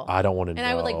brutal. I don't want to know. And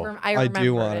I would like I I remember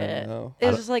do wanna it. know. It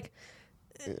was just like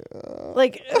This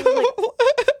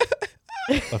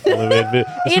would be a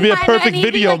In my- perfect and he'd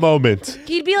be video like- moment.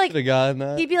 he'd be like Should've gotten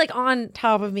that. he'd be like on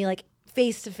top of me like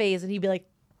face to face and he'd be like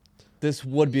This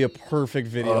would be a perfect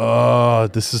video. Oh,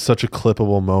 this is such a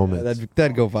clippable moment.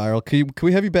 That'd go viral. Can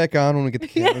we have you back on when we get the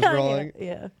cameras rolling?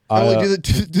 yeah. Do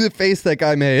the face that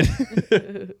guy made.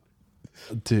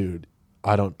 Dude,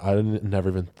 I never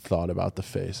even thought about the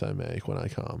face I make when I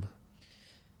come.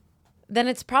 Then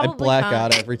it's I probably black time.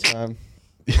 out every time.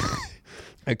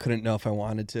 I couldn't know if I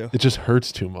wanted to. It just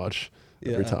hurts too much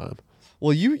every Yeah. time.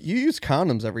 Well, you use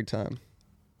condoms every time.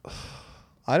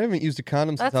 I haven't used a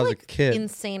condom since That's I was like a kid.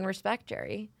 insane respect,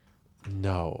 Jerry.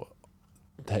 No,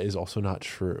 that is also not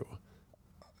true.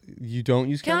 You don't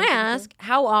use Can condoms? I ask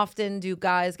how often do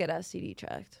guys get STD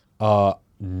checked?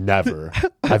 Never.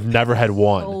 I've never had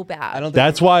one. So bad. I don't think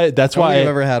That's why think I've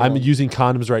ever had I'm one. using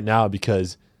condoms right now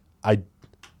because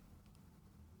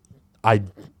I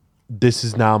this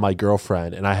is now my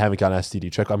girlfriend and I haven't got an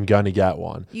STD check. I'm gonna get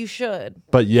one. You should.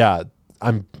 But yeah,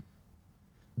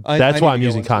 that's why I'm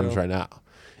using condoms right now.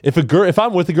 If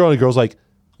I'm with a girl and a girl's like,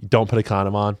 don't put a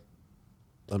condom on,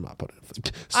 I'm not putting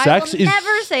it. I will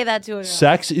never say that to a girl.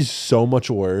 Sex is so much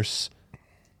worse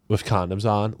with condoms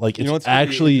on. Like it's know what's gonna be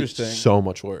actually interesting? so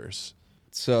much worse.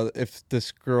 So if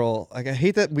this girl, like, I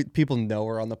hate that people know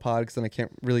her on the pod because then I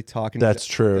can't really talk. That's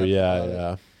true. Yeah, about it. yeah.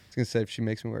 I was gonna say if she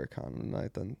makes me wear a condom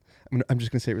tonight, then I'm just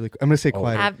gonna say it really. I'm gonna say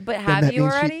quiet. But have you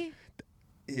already?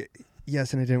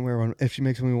 Yes, and I didn't wear one. If she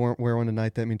makes me wear one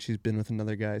tonight, that means she's been with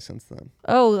another guy since then.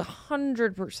 Oh,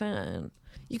 100%.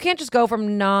 You can't just go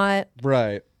from not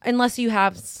Right. unless you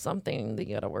have something that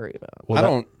you got to worry about.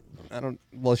 Well, I don't.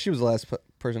 Well, she was the last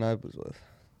person I was with.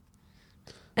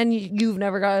 And you've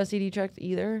never got a CD checked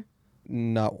either.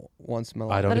 Not once in my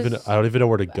life. I don't even know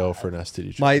where to go for an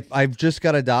STD check. I've just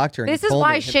got a doctor. And This he is told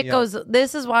why me, hit shit me up. goes.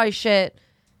 This is why shit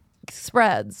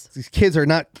spreads. These kids are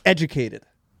not educated.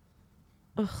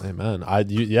 Amen.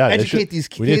 Educate these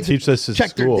kids. We need to teach this in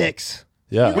check school. their dicks.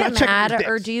 Yeah. You get check mad, your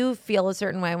or dicks. do you feel a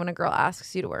certain way when a girl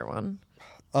asks you to wear one?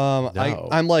 No.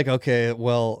 I'm like, okay,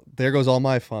 well, there goes all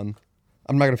my fun.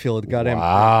 I'm not gonna feel it. Goddamn.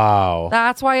 Wow.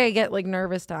 That's why I get like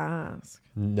nervous to ask.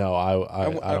 No,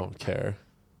 I don't care.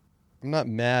 I'm not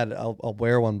mad. I'll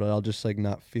wear one, but I'll just like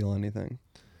not feel anything.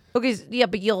 Okay, yeah,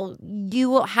 but you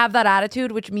will have that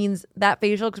attitude, which means that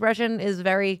facial expression is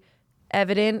very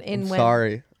evident in when.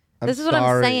 Sorry. This is what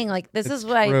I'm saying. Like this It's is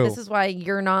why true. this is why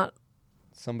you're not.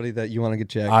 Somebody that you want to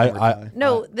get I- jackhammered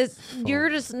No, you're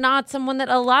just not someone that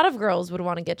a lot of girls would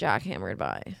want to get jackhammered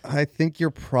by. by. I think you're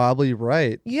probably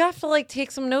right, You have to like take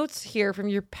some notes here from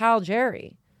your pal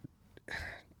Jerry.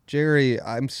 Jerry.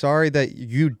 I'm sorry that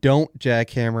you don't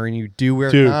jackhammer and you do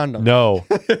wear Dude, condoms. no.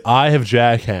 I have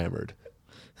jackhammered.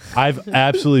 I've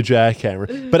absolutely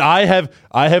jackhammered. But I have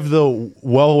the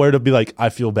well aware to be like, I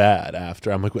feel bad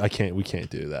after. I'm like, we can't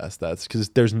do this. That's because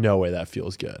there's no way that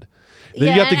feels good.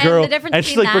 Then you got the girl, and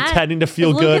she's like pretending to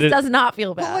feel good. Lucas does not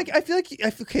feel bad. But like, I feel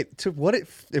like okay. To what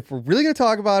if we're really gonna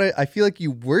talk about it? I feel like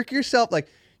you work yourself like.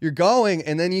 You're going,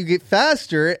 and then you get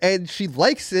faster, and she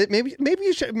likes it. Maybe you've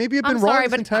been I'm wrong sorry,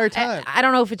 this but entire time. I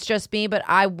don't know if it's just me, but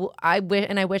I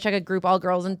wish I could group all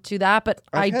girls into that, but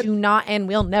I do not and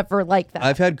will never like that.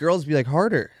 I've had girls be like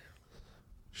harder.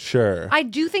 Sure. I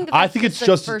do think that I that's think it's a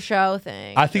just- for show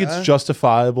thing. I think it's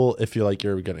justifiable if you're like,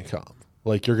 you're going to come.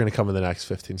 Like, you're going to come in the next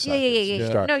 15 seconds. yeah.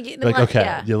 Start. No, like, let- okay,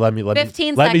 yeah. you let me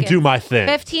 15 let me seconds. do my thing.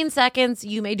 15 seconds,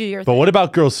 you may do your But thing. what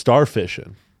about girls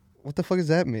starfishing? What the fuck does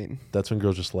that mean? That's when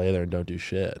girls just lay there and don't do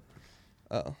shit.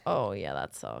 Oh, yeah,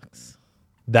 that sucks.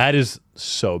 That is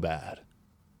so bad.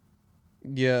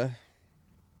 Yeah.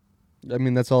 I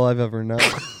mean, that's all I've ever known.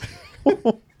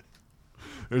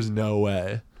 There's no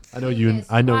way. I know you. Yes,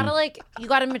 I know. you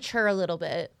gotta mature a little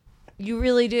bit. You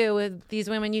really do with these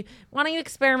women. Why don't you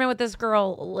experiment with this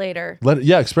girl later?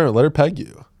 Experiment. Let her peg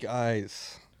you,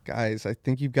 Guys, I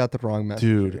think you've got the wrong message.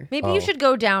 dude. here. Maybe you should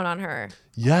go down on her.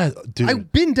 Yeah, dude.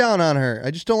 I've been down on her. I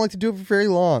just don't like to do it for very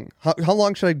long. How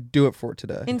long should I do it for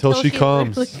today? Until she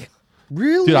comes.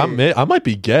 Really? Dude, I might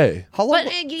be gay. How long?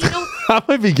 But you know, I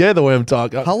might be gay the way I'm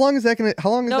talking. How long is that gonna? How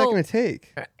long is that No. gonna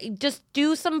take? just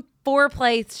do some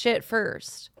foreplay shit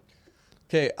first.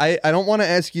 Okay, I don't want to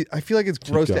ask you. I feel like it's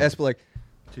gross to going. ask, but like,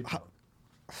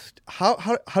 how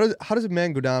does a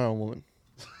man go down on a woman?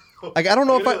 Like, I don't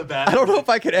know if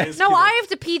I could ask. No, I have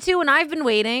to pee too, and I've been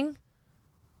waiting.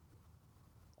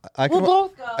 I can. We'll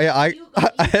both go. Yeah, You go.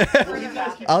 You bring it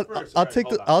back. I'll take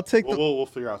the. I'll take the. We'll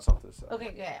figure out something. So.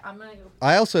 Okay, good. I'm gonna go.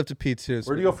 I also have to pee too. So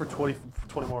Where do you go for 20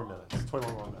 more minutes?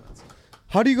 20 more minutes.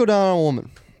 how do you go down on a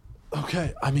woman?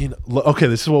 Okay, I mean, okay,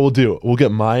 this is what we'll do. We'll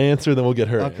get my answer, then we'll get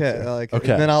her Okay, answer.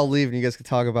 okay. Then I'll leave and you guys can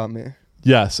talk about me.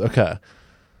 Yes, okay.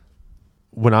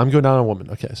 When I'm going down on a woman,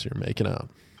 okay, so you're making out.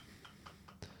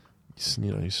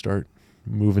 You start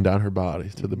moving down her body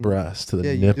to the breast, to the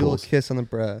Yeah, you nipples. do a little kiss on the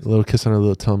breast. A little kiss on her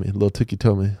little tummy, a little ticky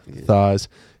tummy, thighs.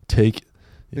 Take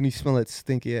Then you smell that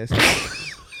stinky ass.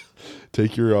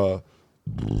 your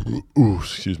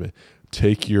excuse me.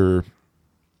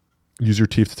 Use your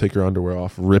teeth to take your underwear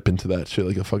off, rip into that shit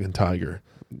like a fucking tiger.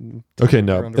 Okay,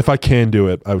 no. If I can do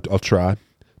it, I'll try.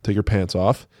 Take your pants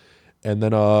off. And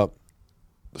then the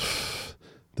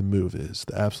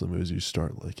absolute move is you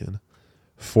start licking.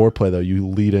 Foreplay though, you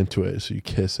lead into it. So you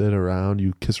kiss around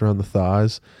the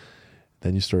thighs,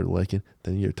 then you start licking,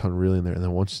 then you get your tongue really in there, and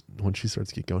then once she starts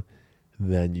to get going,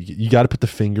 then you got to put the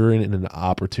finger in an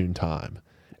opportune time.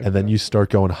 And then you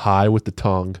start going high with the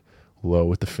tongue, low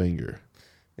with the finger.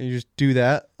 And you just do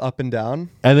that up and down?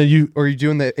 And then Or are you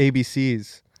doing the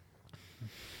ABCs?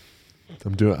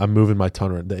 I'm moving my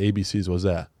tongue around. The ABCs was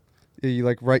that. Yeah,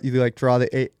 you draw an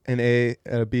A,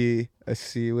 a B, a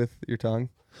C with your tongue?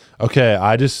 Okay,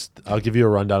 I'll give you a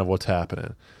rundown of what's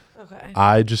happening. Okay.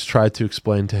 I just tried to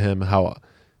explain to him how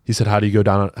he said, how do you go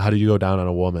down on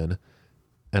a woman?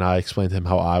 And I explained to him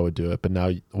how I would do it. But now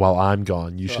while I'm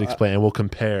gone, you should explain and we'll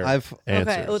compare answers.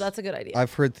 Okay. Oh, that's a good idea.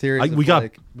 I've heard theories We got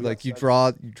you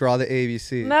draw the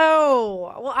ABC.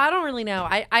 No. Well, I don't really know.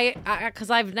 I because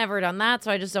I've never done that,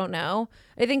 so I just don't know.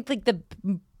 I think like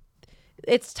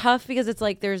it's tough because it's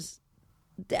like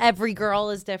every girl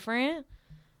is different.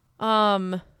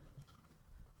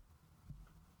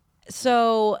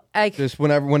 So I Just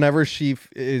whenever she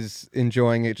is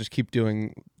enjoying it, just keep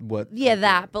doing what. yeah,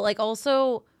 that. But like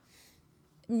also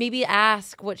maybe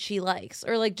ask what she likes,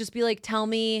 or like just be like, tell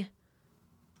me,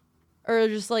 or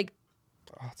just like,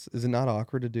 Is it not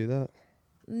awkward to do that?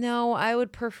 no, I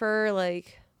would prefer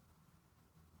like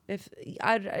if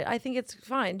I think it's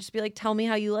fine. Just be like, tell me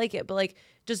how you like it, but like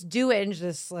just do it and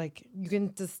just like you can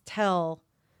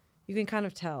kind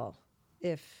of tell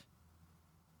if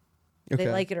they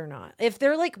like it or not. If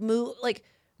they're like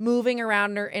moving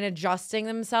around and adjusting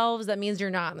themselves, that means you're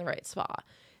not in the right spot.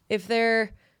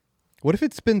 What if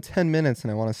it's been 10 minutes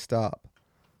and I want to stop?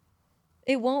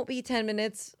 It won't be 10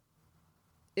 minutes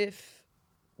if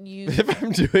you If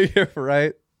I'm doing it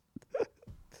right.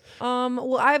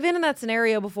 well, I've been in that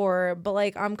scenario before, but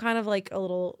like I'm kind of like a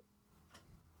little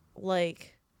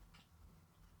like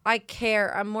I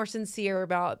care. I'm more sincere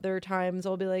about there are times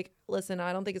I'll be like, listen,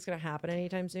 I don't think it's gonna happen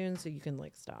anytime soon, so you can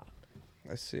like stop.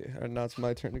 I see. And now it's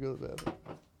my turn to go to the bathroom.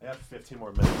 I have 15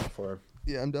 more minutes before.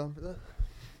 Yeah, I'm down for that.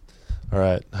 All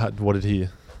right. What did he?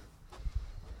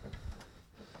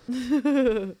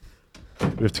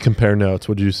 We have to compare notes.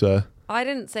 What did you say? I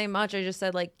didn't say much. I just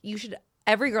said like you should.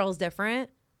 Every girl's different,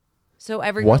 so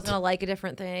every girl's gonna like a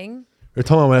different thing. You're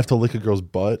telling me I'm gonna have to lick a girl's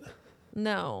butt?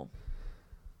 No.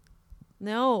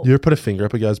 You ever put a finger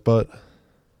up a guy's butt?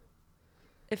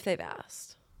 If they've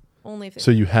asked, only if.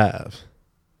 So you have.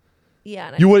 Yeah.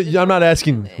 And You would. I'm not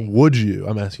asking. Would you?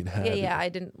 I'm asking. Have Yeah. you? I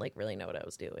didn't like really know what I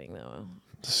was doing though.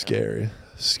 Scary And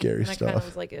I kind of stuff.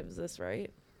 was like, is this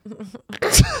right?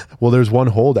 Well, there's one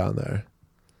hole down there.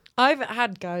 I've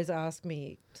had guys ask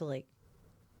me to like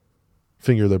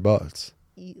Finger their butts.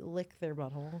 lick their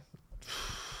butthole.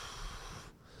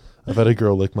 I've had a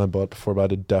girl lick my butt before,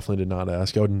 but I definitely did not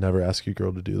ask. I would never ask a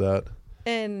girl to do that.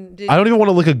 And I don't even want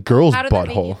to lick a girl's how did that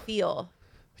make you butthole. feel?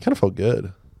 It kind of felt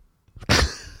good.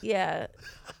 Yeah.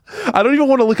 I don't even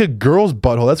want to lick a girl's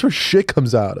butthole. That's where shit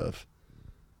comes out of.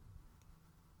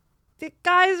 The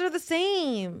guys are the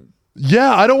same.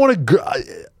 Yeah, I don't want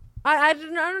to. I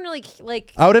don't really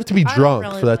like. I would have to be I don't drunk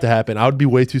really for that to like- happen. I would be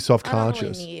way too I don't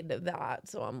self-conscious. really need that,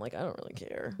 so I'm like, I don't really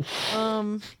care.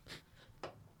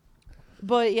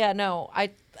 But yeah, no,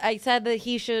 I said that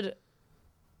he should,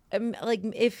 like,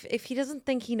 if he doesn't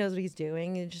think he knows what he's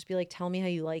doing, and just be like, tell me how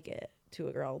you like it to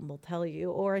a girl, and they'll tell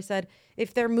you. Or I said,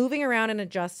 if they're moving around and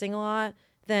adjusting a lot,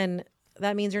 then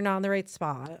that means you're not in the right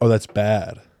spot. Oh, that's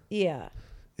bad. Yeah.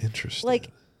 Interesting.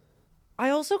 Like, I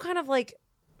also kind of like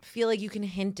feel like you can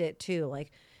hint it too.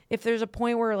 Like, if there's a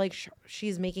point where like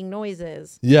she's making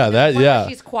noises. Yeah, and that the point where yeah.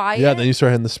 she's quiet. Yeah, then you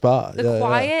start hitting the spot. The Yeah,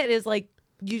 quiet is like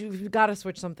you've got to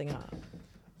switch something up.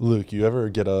 Luke, you ever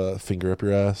get a finger up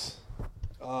your ass?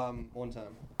 One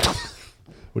time.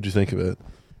 What'd you think of it?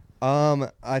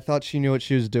 I thought she knew what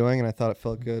she was doing, and I thought it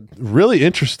felt good. Really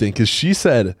interesting, because she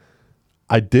said,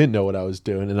 I didn't know what I was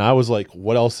doing, and I was like,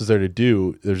 "What else is there to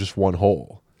do? There's just one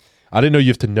hole." I didn't know you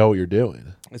have to know what you're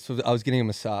doing. So I was getting a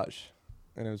massage,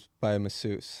 and it was by a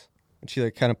masseuse, and she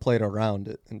like kind of played around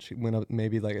it, and she went up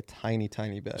maybe like a tiny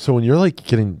bit. So when you're like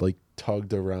getting like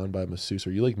tugged around by a masseuse,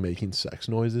 are you like making sex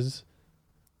noises?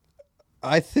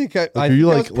 I think I are think you,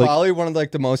 that like- was probably one of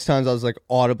like the most times I was like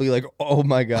audibly like, oh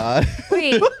my god.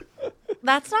 Wait,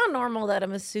 that's not normal that a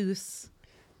masseuse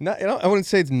No, I wouldn't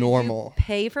say it's normal.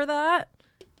 pay for that.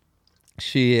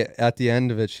 She at the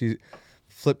end of it, she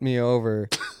flipped me over,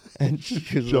 and she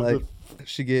was Shoved like,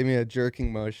 she gave me a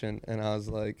jerking motion, and I was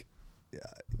like,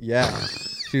 yeah.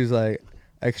 She was like,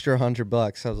 extra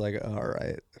 $100. I was like, all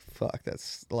right, fuck,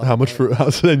 that's a lot How of much money.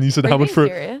 for? And you said Are how you much being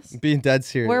for? serious? Being dead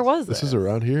serious. Where was This this? is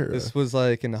around here. This was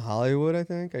like in Hollywood, I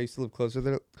think. I used to live closer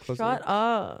there. Shut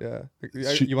up.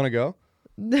 Yeah. She- You want to go?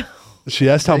 No. She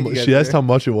asked how Thank you she guys, asked sir. how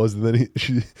much it was, and then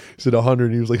she said 100.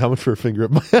 And he was like, "How much for a finger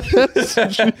up my ass?"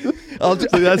 I'll do,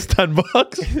 Like, that's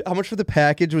 $10. how much for the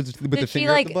package with the Did she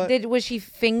finger up the like? butt? Was she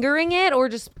fingering it or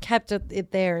just kept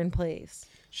it there in place?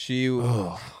 She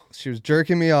was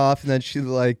jerking me off, and then she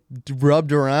like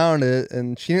rubbed around it,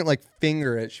 and she didn't like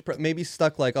finger it. She maybe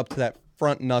stuck like up to that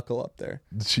front knuckle up there.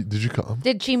 Did you come?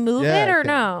 Did she move Yeah, it or okay.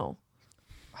 no?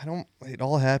 I don't. It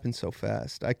all happened so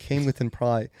fast. I came within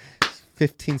probably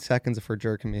 15 seconds of her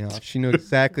jerking me off. She knew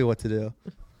exactly what to do.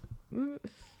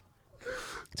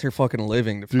 It's her fucking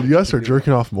living. To Dude, you guys start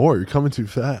jerking off more. You're coming too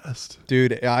fast.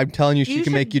 Dude, I'm telling you, she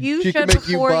can make you. She can should make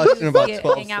you before bust in about get-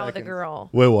 12 hang out with a seconds. girl.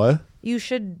 Wait, what? You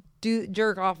should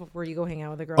jerk off before you go hang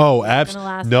out with a girl. Oh, It's gonna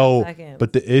absolutely. last No, 10 seconds.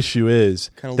 but the issue is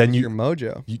Kind of then lose you, your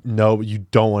mojo. you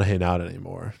don't want to hang out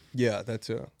anymore. Yeah, that's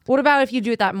it. What about if you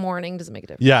do it that morning? Does it make a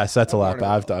difference? Yes, that's a lot.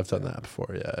 morning But I've done that before.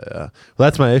 Yeah. Well,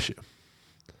 that's my issue.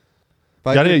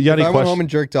 But Got any- if got any I went question- home and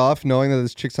jerked off knowing that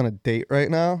this chick's on a date right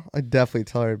now, I'd definitely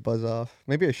tell her to buzz off.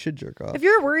 Maybe I should jerk off. If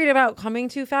you're worried about coming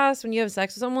too fast when you have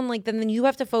sex with someone, like then you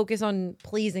have to focus on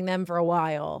pleasing them for a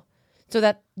while, so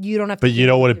that you don't have to. But you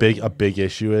know what a do it. big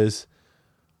issue is?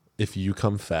 If you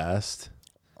come fast,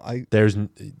 I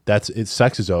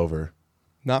sex is over.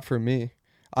 not for me.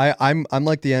 I'm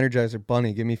like the Energizer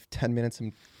Bunny. Give me 10 minutes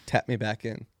and tap me back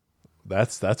in.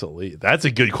 That's elite. That's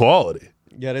a good quality.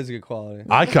 Yeah, it is a good quality.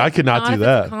 I could not do if it's a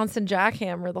that. constant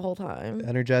jackhammer the whole time.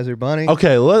 Energizer Bunny.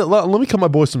 Okay, let me cut my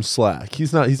boy some slack.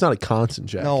 He's not a constant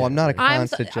jack. No, I'm not a I'm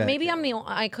constant jack. maybe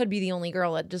I could be the only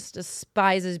girl that just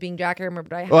despises being jackhammer,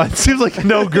 but I have, Well, it seems like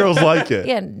no girls like it.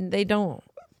 yeah, they don't.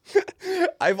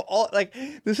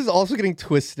 This is also getting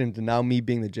twisted into now me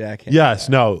being the jackhammer. Yes,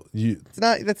 no, you.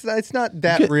 It's not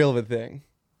that get- real of a thing.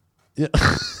 Yeah.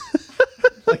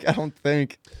 Like I don't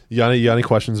think. You got any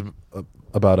questions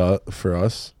about for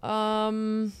us?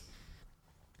 Um,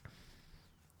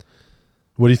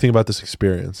 What do you think about this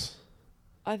experience?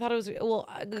 I thought it was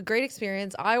a great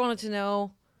experience. I wanted to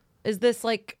know, is this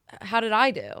like, how did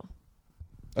I do?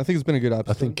 I think it's been a good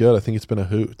episode. I think good. I think it's been a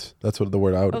hoot. That's what the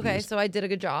word I would Okay, use. so I did a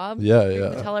good job. Yeah, You're yeah.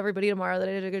 gonna tell everybody tomorrow that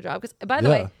I did a good job. Because by the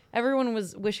Yeah. way, everyone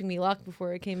was wishing me luck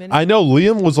before I came in. I know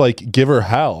Liam was like, "Give her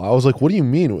hell." I was like, "What do you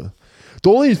mean?" The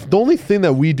only thing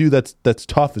that we do that's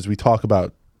tough is we talk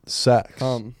about sex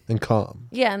and cum.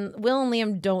 Yeah, and Will and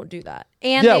Liam don't do that.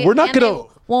 And Yeah, we're not and gonna- they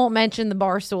won't mention the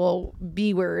barstool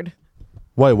B word.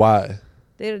 Why?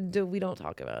 We don't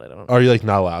talk about it. Are you like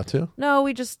not allowed to? No,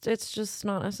 it's just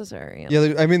not necessary.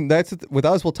 Yeah, I mean that's with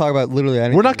us. We'll talk about literally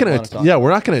anything. We're not we gonna. wanna talk Yeah,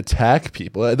 we're not gonna attack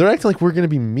people. They're acting like we're gonna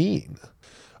be mean.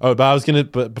 Oh, but I was gonna.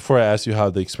 But before I asked you how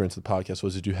the experience of the podcast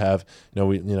was, did you have?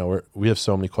 We have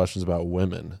so many questions about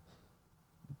women.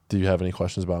 Do you have any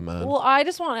questions about men? Well,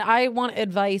 I want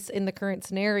advice in the current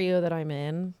scenario that I'm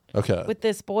in Okay. with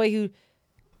this boy who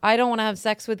I don't want to have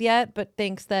sex with yet, but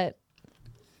thinks that.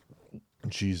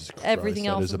 Jesus Christ, Everything that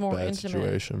else is is a more bad intimate.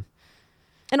 situation.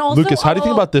 And also, Lucas, how do you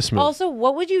think about this move? Also,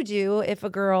 what would you do if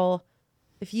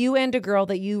you and a girl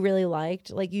that you really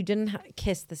liked, like you didn't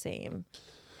kiss the same?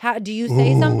 How do you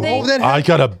say something? Oh, that I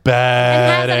got a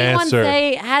bad and answer.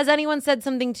 has anyone said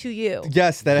something to you?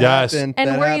 Yes, that Yes. happened. And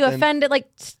that were you happened. offended? Like,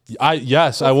 I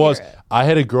Let's was. hear it. I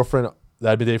had a girlfriend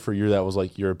that I'd been dating for a year that was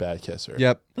like, "You're a bad kisser."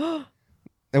 Yep.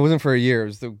 It wasn't for a year. It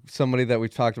was somebody that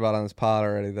we've talked about on this pod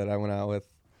already that I went out with,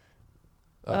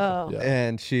 Oh. Yeah.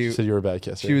 and She said you were a bad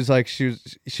kisser. she was like she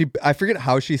I forget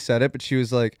how she said it, but she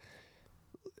was like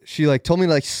she like told me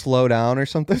to like slow down or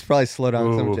something. It's probably slow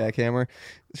down some Ooh. jackhammer.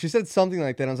 She said something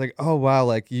like that. I was like, oh wow,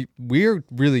 like we're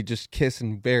really just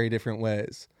kissing very different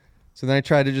ways. So then I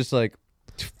tried to just like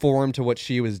form to what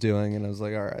she was doing, and I was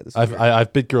like, all right, this is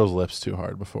I've bit girls' lips too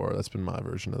hard before. That's been my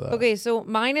version of that. okay, so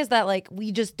mine is that like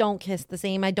we just don't kiss the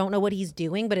same. I don't know what he's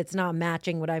doing, but it's not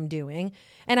matching what I'm doing,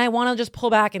 and I want to just pull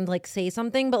back and like say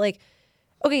something, but like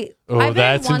Okay. Oh, I've been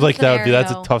that in seems one like that would be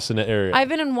that's a scenario- tough scenario. I've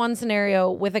been in one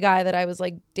scenario with a guy that I was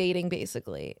like dating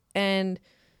basically. And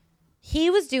he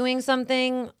was doing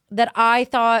something that I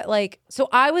thought like, so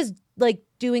I was like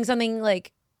doing something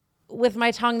like with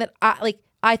my tongue that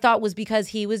I thought was because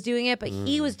he was doing it, but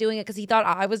he was doing it because he thought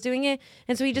I was doing it.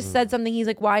 And so he just said something. He's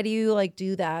like, why do you like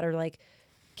do that? Or like,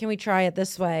 can we try it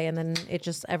this way? And then it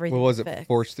just everything. What was it? fixed.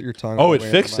 Forced your tongue. Oh, away it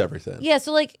in fixed the mouth? everything. Yeah.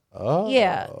 So like, Oh,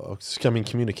 yeah. I mean,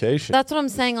 communication. That's what I'm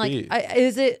saying. Like, key.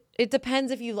 it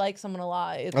depends if you like someone a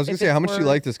lot. I was gonna say, how much do you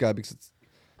like this guy? Because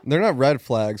they're not red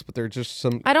flags, but they're just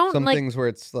some. I don't some like- things where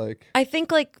it's like. I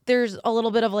think like there's a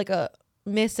little bit of like a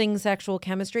missing sexual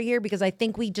chemistry here because I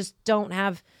think we just don't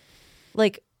have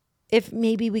like if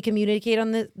maybe we communicate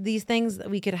on these things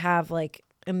we could have like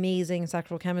amazing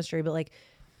sexual chemistry, but like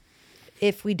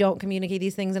if we don't communicate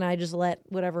these things and I just let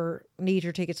whatever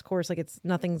nature take its course, like it's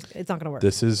not gonna work.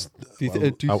 This is. Do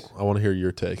you I want to hear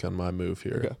your take on my move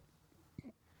here. Okay.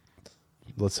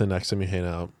 Let's say next time you hang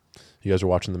out, you guys are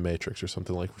watching The Matrix or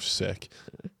something like we're sick,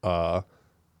 and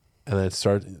then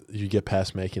you get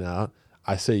past making out.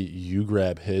 I say you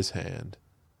grab his hand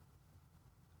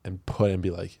and be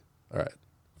like, all right,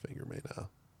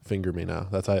 finger me now.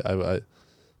 That's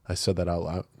I said that out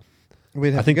loud.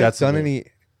 Wait, have I think you guys that's the done move. any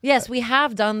Yes, we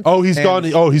have done. Oh, he's Hands-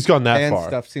 gone. Oh, he's gone that hand far.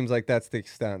 stuff? Seems like that's the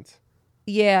extent.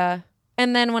 Yeah,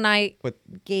 and then when I But-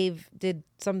 did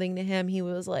something to him, he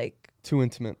was like Too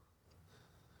intimate.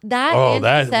 that. Oh, and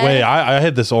that he said- way I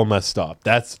had this all messed up.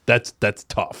 That's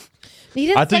tough. He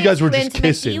didn't I thought say you guys it were too just intimate.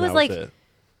 kissing. He was that like, it.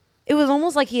 it was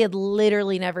almost like he had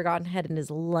literally never gotten head in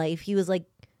his life. He was like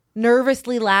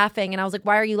nervously laughing, and I was like,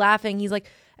 "Why are you laughing?" He's like,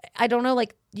 "I don't know.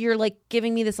 Like you're like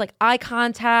giving me this like eye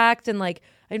contact, and like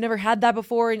I've never had that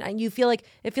before, and you feel like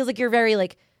it feels like you're very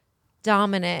like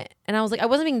dominant." And I was like, "I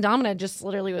wasn't being dominant. I just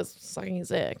literally was sucking his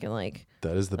dick." And like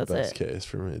That is the that's best it. case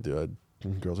for me, dude.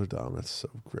 Girls are dominant. That's so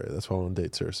great. That's why I want to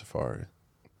date Sarah Safari.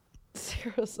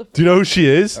 seriously. Do you know who she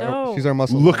is? No. She's our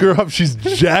muscle. Look her up. She's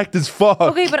jacked as fuck.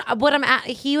 Okay, but what I'm at,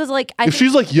 he was like, I If think-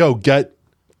 she's like, "Yo, get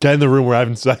in the room. We're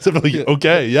having sex," I'm like,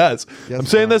 "Okay, yes." Yes, I'm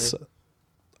saying Father. this.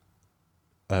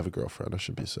 I have a girlfriend. I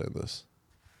shouldn't be saying this.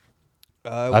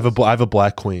 I I have a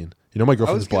black queen. You know my I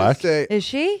girlfriend's was gonna black. say, is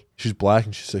she? She's black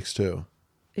and she's 6'2".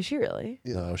 Is she really?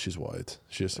 Yeah. No, she's white.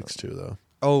 She is 6'2" though.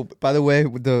 oh, by the way,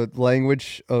 the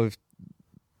language of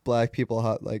black people,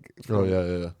 like Oh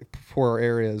yeah. poor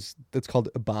areas, that's called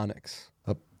Ebonics.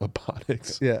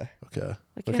 Ebonics. Yeah. Okay.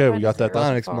 I can't Okay, we find got Sarah that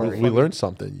done. Ebonics, Safari. motherfucker. We learned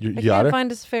something. You I got can't her?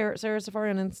 find Sarah Safari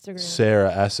on Instagram.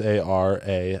 Sarah,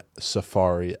 Sara,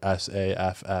 Safari,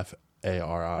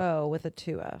 Saffari. Oh, with a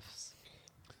 2 F's.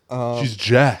 She's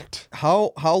jacked.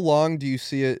 How long do you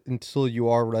see it until you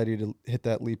are ready to hit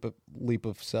that leap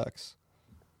of sex,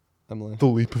 Emily? The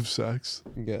leap of sex.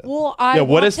 Yeah. Well, I Yeah, what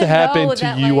want has to happen know to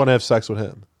that, you like, want to have sex with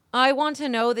him? I want to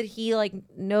know that he like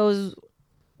knows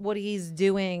what he's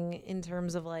doing in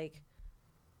terms of like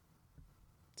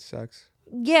Sex.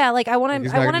 yeah, like I Like, want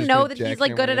he's to not I want to just know gonna that he's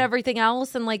like good jackhammer at you. everything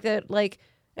else and like that like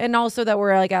and also that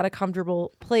we're like at a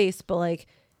comfortable place, but like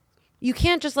you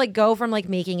can't just like go from like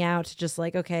making out to just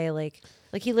like okay, like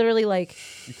he literally like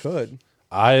You could.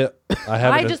 I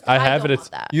have I it. just I I have don't it. want It's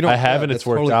that. You don't. I have yeah, it. It's that's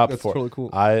worked totally, out that's before. Totally cool.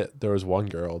 There was one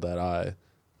girl that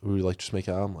we would like just make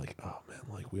out. I'm like, oh man,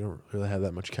 like we don't really have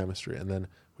that much chemistry. And then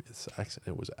we did sex,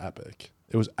 and it was epic.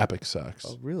 It was epic sex.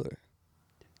 Oh really?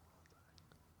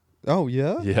 Oh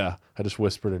yeah. Yeah, I just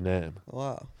whispered a name.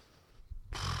 Wow.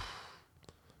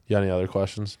 You got any other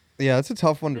questions? Yeah, it's a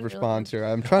tough one to Didn't respond to.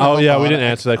 I'm trying to. Oh help yeah, out. we didn't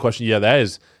answer that question. Yeah, that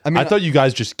is. I I mean, thought you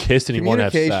guys just kissed and you want to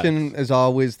have sex. Communication is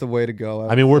always the way to go.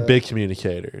 I mean, we're would say. big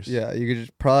communicators. Yeah, you could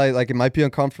just probably like it might be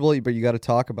uncomfortable, but you got to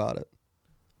talk about it.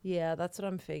 yeah, that's what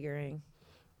I'm figuring.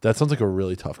 That sounds like a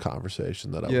really tough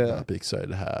conversation that I would Yeah. not be excited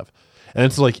to have. And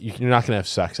it's like you're not going to have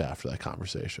sex after that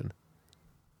conversation.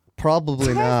 Probably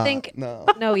Do you guys not. think- No.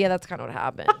 No, yeah, that's kind of what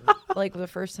happened. Like the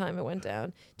first time it went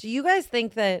down. Do you guys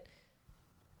think that,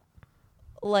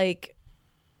 like,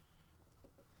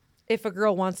 if a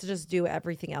girl wants to just do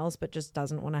everything else but just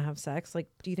doesn't want to have sex, like,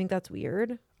 do you think that's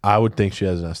weird? I would think she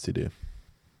has an STD.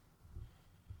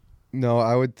 No,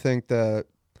 I would think that.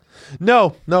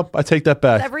 No, I take that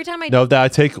back. Every time I No, that I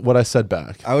take what I said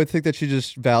back. I would think that she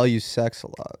just values sex a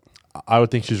lot. I would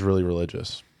think she's really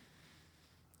religious.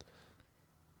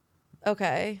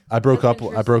 okay, I broke That's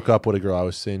up. I broke up with a girl I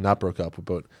was seeing. Not broke up,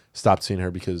 but stopped seeing her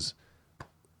because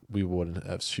we wouldn't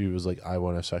have. She was like, "I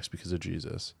want to have sex because of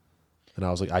Jesus," and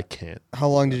I was like, "I can't." How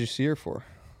long did you see her for?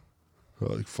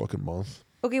 Like fucking month.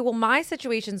 Okay, well, my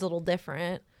situation's a little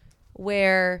different,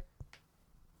 where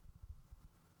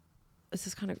this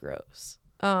is kind of gross.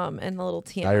 And a little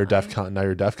TMI. Now you're DEFCON. Now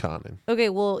you're DEFCONing. Okay,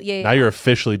 well, yeah. Now you're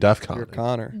officially You're DEFCONing.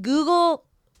 Connor. Google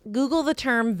the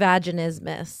term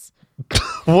vaginismus.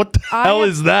 What the hell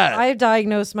is that? I've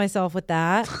diagnosed myself with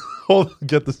that. Hold on,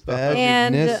 get this.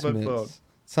 And- Vaginismus.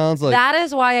 Sounds like That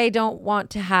is why I don't want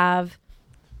to have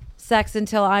sex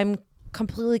until I'm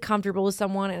completely comfortable with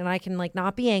someone and I can like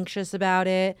not be anxious about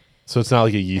it. So it's not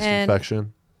like a yeast And-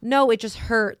 infection. No, it just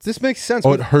hurts. this makes sense.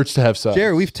 Oh, it hurts to have sex.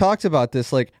 Jared, we've talked about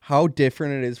this, like how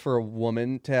different it is for a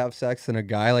woman to have sex than a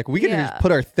guy. Like we can Yeah. just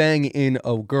put our thing in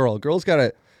a girl. Girl's got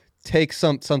to take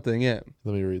something in.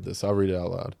 Let me read this. I'll read it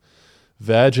out loud.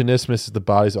 Vaginismus is the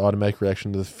body's automatic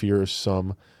reaction to the fear of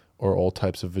some or all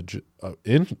types of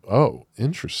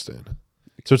interesting.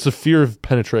 So it's the fear of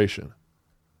penetration.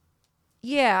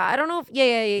 Yeah, I don't know if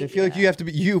yeah. I feel like you have to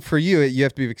be you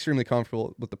have to be extremely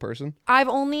comfortable with the person. I've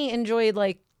only enjoyed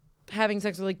like having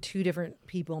sex with like 2 different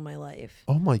people in my life.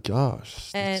 Oh my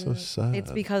gosh, that's And so sad.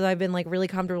 it's because I've been like really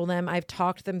comfortable with them. I've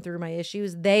talked them through my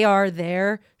issues. They are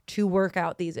there to work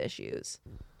out these issues.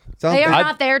 Sounds They are bad.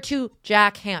 not there to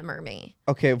jackhammer me.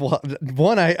 Okay, well,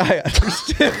 one, I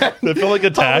understand. I feel like How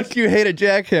attacked. much you hate a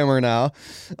jackhammer now.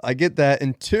 I get that.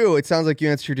 And 2, it sounds like you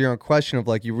answered your own question of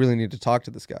like, you really need to talk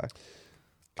to this guy.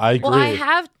 I agree. Well, I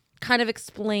have kind of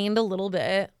explained a little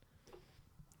bit,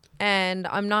 and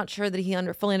I'm not sure that he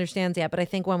fully understands yet. But I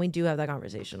think when we do have that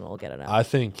conversation, we'll get it out. I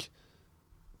think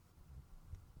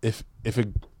if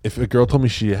a girl told me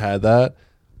she had that,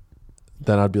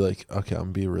 then I'd be like, okay, I'm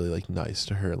gonna be really like nice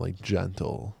to her and like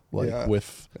gentle, like Yeah.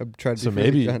 with. I'm trying to So be really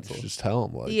maybe you gentle. should just tell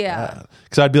him like, Yeah.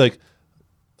 because I'd be like,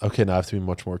 okay, now I have to be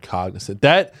much more cognizant.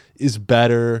 That is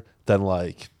better than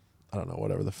like, I don't know,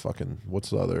 whatever the fucking what's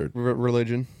the other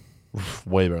Religion.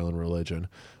 way better than religion,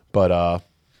 but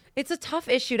It's a tough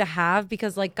issue to have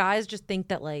because like guys just think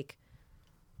that like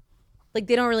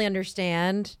they don't really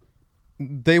understand.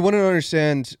 They wouldn't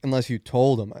understand unless you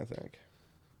told them, I think.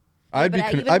 I'd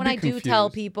But be even I'd when be I confused. do tell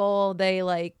people, they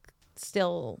like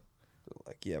still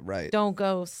Like, yeah, right. don't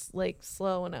go like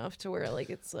slow enough to where like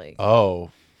it's like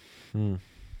oh,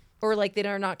 or like they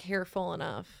are not careful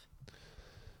enough.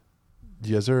 do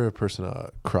you guys ever a person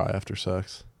cry after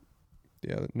sex?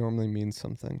 Yeah, that normally means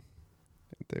something.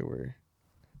 They were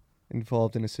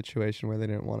involved in a situation where they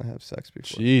didn't want to have sex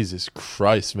before. Jesus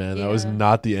Christ, man, that was Yeah.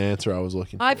 not the answer I was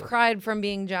looking for. I've cried from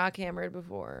being jackhammered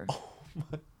before.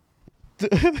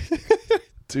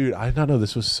 Dude, I did not know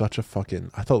this was such a fucking.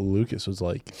 I thought Lucas was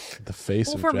like the face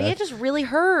Well, of for me, Jack. it just really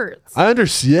hurts. I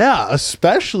understand. Yeah,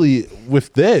 especially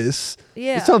with this.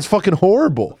 Yeah. It sounds fucking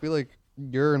horrible. I feel like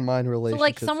your and mine So relationship.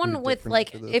 like someone with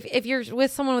like if you're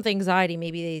with someone with anxiety,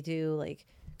 maybe they do like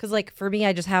because like for me,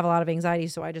 I just have a lot of anxiety,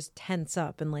 so I just tense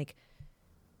up and like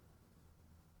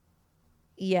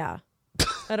yeah.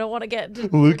 I don't want to get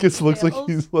into Lucas looks like details.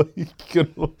 he's like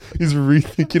he's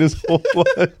rethinking his whole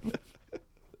life.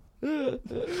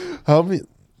 How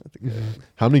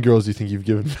many girls do you think you've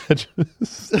given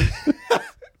vaginas?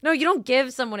 No, you don't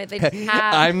give someone it. They just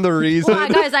have. I'm the reason. Well,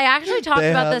 guys, I actually talked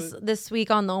They about have this week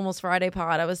on the Almost Friday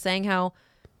pod. I was saying how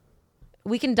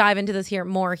we can dive into this here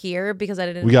because I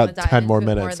didn't. We got wanna dive 10 more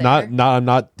into it minutes. there. I'm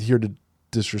not here to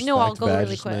disrespect No, I'll go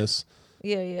really quick. vaginismus.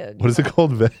 Yeah. What is it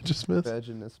called? Vaginismus?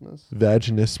 Vaginismus.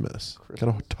 Vaginismus.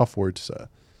 Kind of a tough word to say.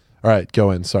 All right, go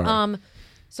in. Sorry.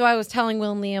 So I was telling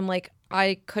Will and Liam like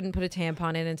I couldn't put a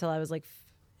tampon in until I was like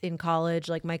in college.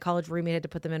 Like my college roommate had to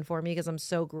put them in for me because I'm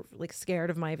so like scared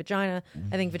of my vagina.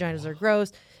 I think vaginas are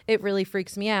gross. It really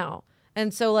freaks me out.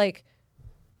 And so like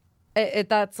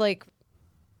that's like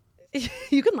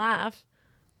you can laugh.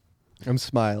 I'm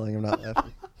smiling. I'm not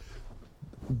laughing.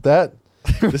 That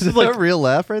This is like a real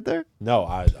laugh right there. no,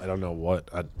 I don't know what.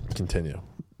 I continue.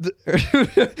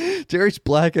 Derek's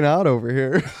blacking out over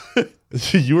here.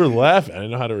 You were laughing. I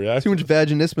didn't know how to react. Too much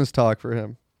vaginismus talk for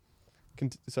him.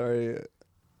 Sorry,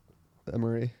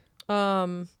 Emery.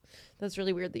 That's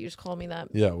really weird that you just called me that.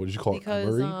 Yeah, what did you call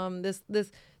Because it? Emery?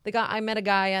 the guy I met a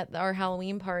guy at our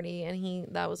Halloween party and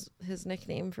that was his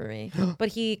nickname for me. But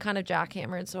he kind of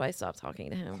jackhammered, so I stopped talking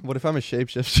to him. What if I'm a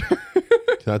shapeshifter?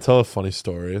 Can I tell a funny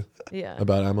story Yeah.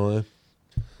 about Emily?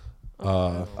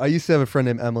 I used to have a friend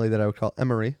named Emily that I would call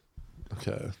Emery.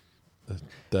 Okay.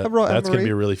 Hello, That's going to Emery.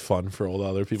 be really fun for all the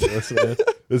other people listening.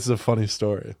 This is a funny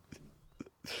story.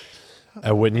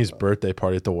 At Whitney's birthday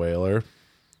party at the Whaler,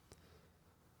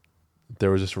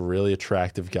 there was this really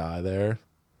attractive guy there.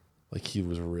 Like he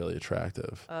was really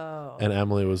attractive. Oh. And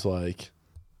Emily was like,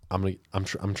 I'm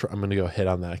gonna go hit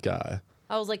on that guy.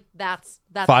 I was like, that's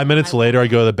 5 minutes later, I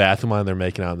go to the bathroom and they're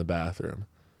making out in the bathroom.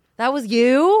 That was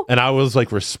you? And I was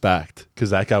like, respect,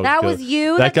 because that guy was That good. was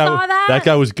you that guy, saw that? That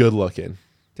guy was good looking.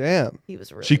 Damn. He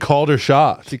was really She called her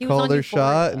shot. She He was called on her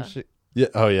shot Euphoria. and she. Yeah.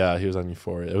 Oh yeah, he was on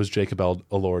Euphoria. It was Jacob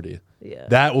Elordi. Yeah.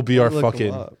 That will be our Look him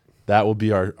fucking. up. That will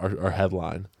be our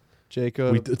headline.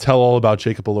 Jacob. We tell all about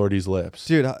Jacob Elordi's lips.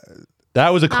 Dude, That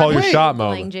was a call your Wait. shot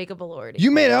Playing moment. Jacob Elordi.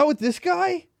 you made out with this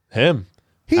guy? Him.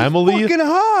 He's Emily. fucking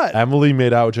hot. Emily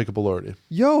made out with Jacob Elordi.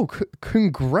 Yo,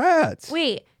 congrats.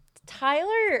 Wait,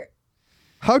 Tyler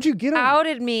How'd you get him?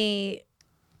 outed me.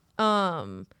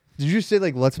 Did you say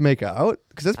like let's make out?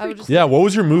 Because that's I would pretty. just. Yeah. What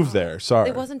was your move there? Sorry.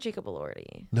 It wasn't Jacob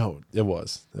Elordi. No, it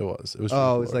was. It was. It was.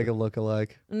 Oh, Jacob it's like a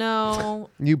look-alike. No.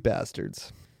 You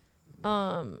bastards.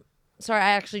 Sorry,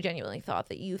 I actually genuinely thought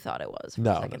that you thought it was for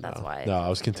No, a second. no, That's why. No, I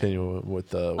was continuing with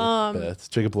the bits.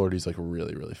 Jacob Elordi's like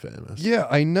really, really famous. Yeah,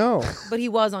 I know. But he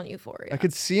was on Euphoria. I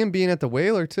could see him being at the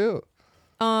Whaler too.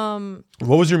 What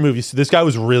was your movie? So this guy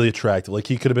was really attractive. Like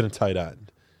he could have been a tight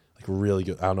end. Like really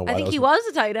good. I don't know why. I think that he was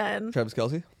a tight end. Travis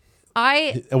Kelce.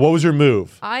 I And what was your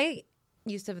move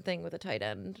used to have a thing with a tight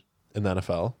end. in the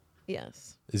NFL?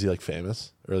 Yes. Is he like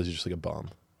famous or is he just like a bum?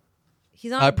 He's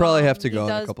not. I a probably bum. have to He go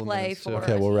in a does couple play minutes, too. for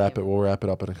Okay, a we'll wrap it. team. We'll wrap it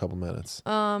up in a couple minutes.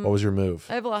 What was your move?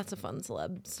 I have lots of fun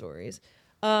celeb stories.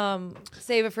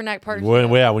 Save it for next part. When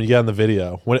you get on the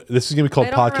video, this is gonna be called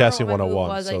I don't remember podcasting what my move 101.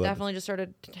 was. so I that- definitely just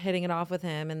started hitting it off with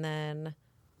him, and then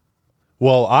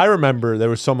well, I remember there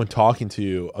was someone talking to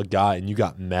you, a guy, and you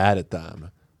got mad at them,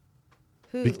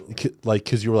 who?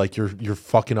 because you were like, you're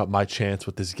fucking up my chance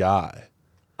with this guy.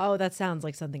 Oh, that sounds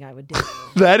like something I would do.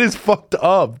 That is fucked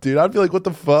up, dude. I'd be like, what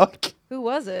the fuck? Who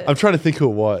was it? I'm trying to think who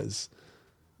it was.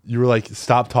 You were like,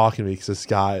 stop talking to me because this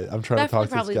guy. I'm trying to talk Definitely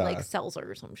to probably this guy. like Seltzer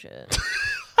or some shit.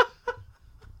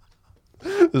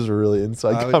 This is a really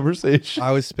inside conversation.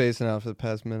 I was spacing out for the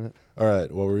past minute. All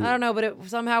right, what were you? I don't know, but it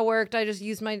somehow worked. I just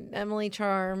used my Emily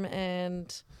charm,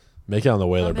 and Make it on the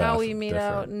Whaler somehow bathroom. we made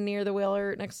different. out near the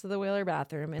Whaler, next to the Whaler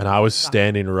bathroom. And I was stopped.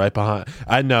 standing right behind.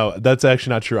 I know that's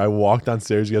actually not true. I walked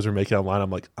downstairs. You guys were making out line.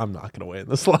 I'm like, I'm not gonna wait in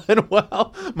this line.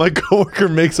 Well, my coworker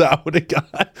makes out with a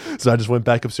guy, so I just went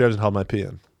back upstairs and held my pee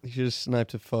in. You should have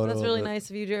sniped a photo. That's of really it.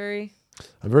 nice of you, Jerry.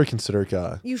 I'm a very considerate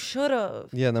guy. You should have.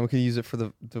 Yeah, and then we can use it for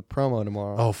the promo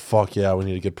tomorrow. Oh fuck yeah, we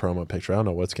need a good promo picture. I don't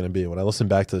know what it's gonna be. When I listen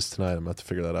back to this tonight, I'm gonna have to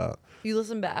figure that out. You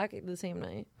listen back the same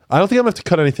night. I don't think I'm gonna have to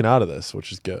cut anything out of this,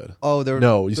 which is good. Oh, there.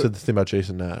 No, you said the thing about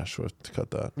Jason Nash. We have to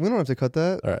cut that. We don't have to cut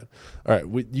that. All right.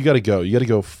 You gotta go. You gotta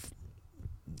go.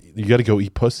 You gotta go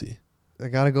eat pussy. I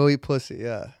gotta go eat pussy.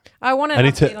 Yeah. I want an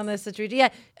Any update tip? on this situation. Yeah,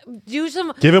 do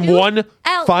some. Give him one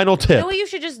Al, final You tip. know what you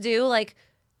should just do? Like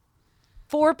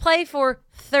foreplay for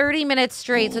 30 minutes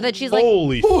straight, so that she's like,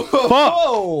 Holy fuck!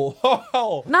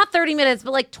 Oh. not 30 minutes,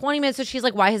 but like 20 minutes. So she's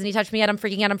like, why hasn't he touched me yet? I'm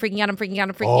freaking out. I'm freaking out. I'm freaking out.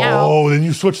 I'm freaking out. Oh, then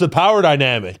you switch the power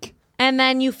dynamic, And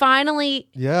then you finally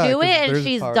Yeah, do it, 'cause and there's a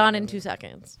she's power done in dynamic. 2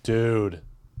 seconds. dude.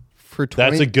 For 20.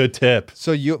 That's a good tip.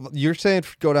 So you're saying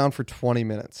go down for 20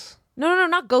 minutes. No,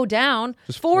 not go down.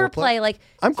 Just foreplay, foreplay? like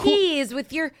I'm cool. tease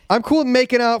with your. I'm cool with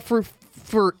making out for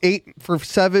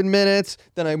 7 minutes.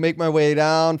 Then I make my way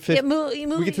down. You move,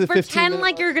 we get to the 15 pretend minute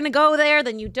like you're gonna go there,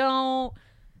 then you don't.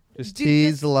 Just do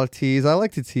tease, this- a lot of tease. I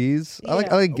like to tease. I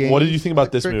Yeah. like games. What did you think about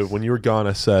like this tricks. move? When you were gone,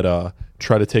 I said,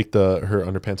 try to take her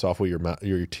underpants off with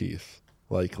your teeth,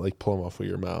 like pull them off with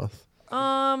your mouth.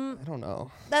 I don't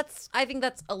know. I think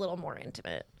that's a little more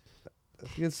intimate. I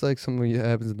think it's like something that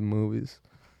happens in the movies.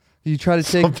 You try to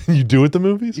take Something you do at the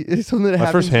movies. it's something that My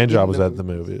happens first hand in job was at the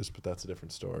movies, but that's a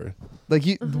different story. Like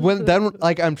you when then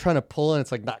like I'm trying to pull and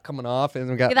it's like not coming off and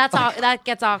we got Yeah, that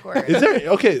gets awkward. Is there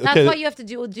okay? That's Okay. why you have to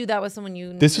do that with someone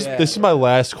you. This is my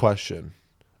last question.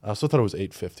 I also thought it was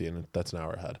 8:50, and that's an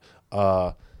hour ahead.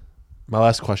 My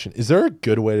last question: is there a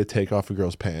good way to take off a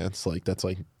girl's pants? Like that's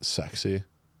like sexy.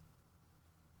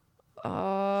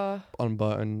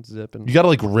 unbutton, zip, and You got to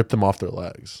like rip them off their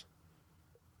legs,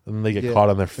 and then they get yeah. caught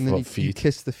on their and then you feet.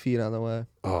 kiss the feet on the way.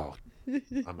 Oh, I'm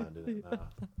ending it now.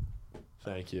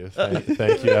 Thank you,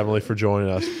 thank you, Emily, for joining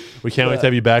us. We can't wait to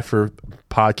have you back for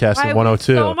podcasting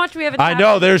 102. So much we haven't. I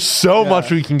know there's so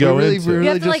much we can go We're into. really You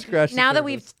have to just like scratched the now that surface.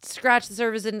 we've scratched the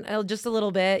surface in just a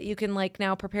little bit, you can like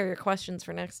now prepare your questions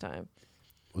for next time.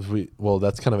 Well,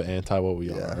 that's kind of anti what we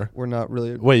are. We're not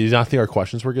really. Wait, you not think our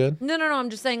questions were good? No. I'm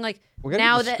just saying like We're gonna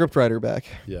now get the that script writer back.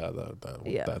 Yeah, that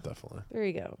Yeah. definitely. there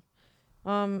you go.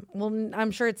 Well,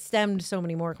 I'm sure it stemmed so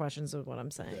many more questions of what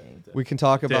I'm saying. We can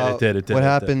talk did, about it did. what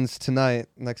happens tonight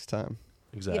next time.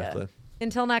 Exactly.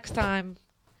 Until next time,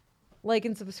 like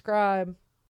and subscribe.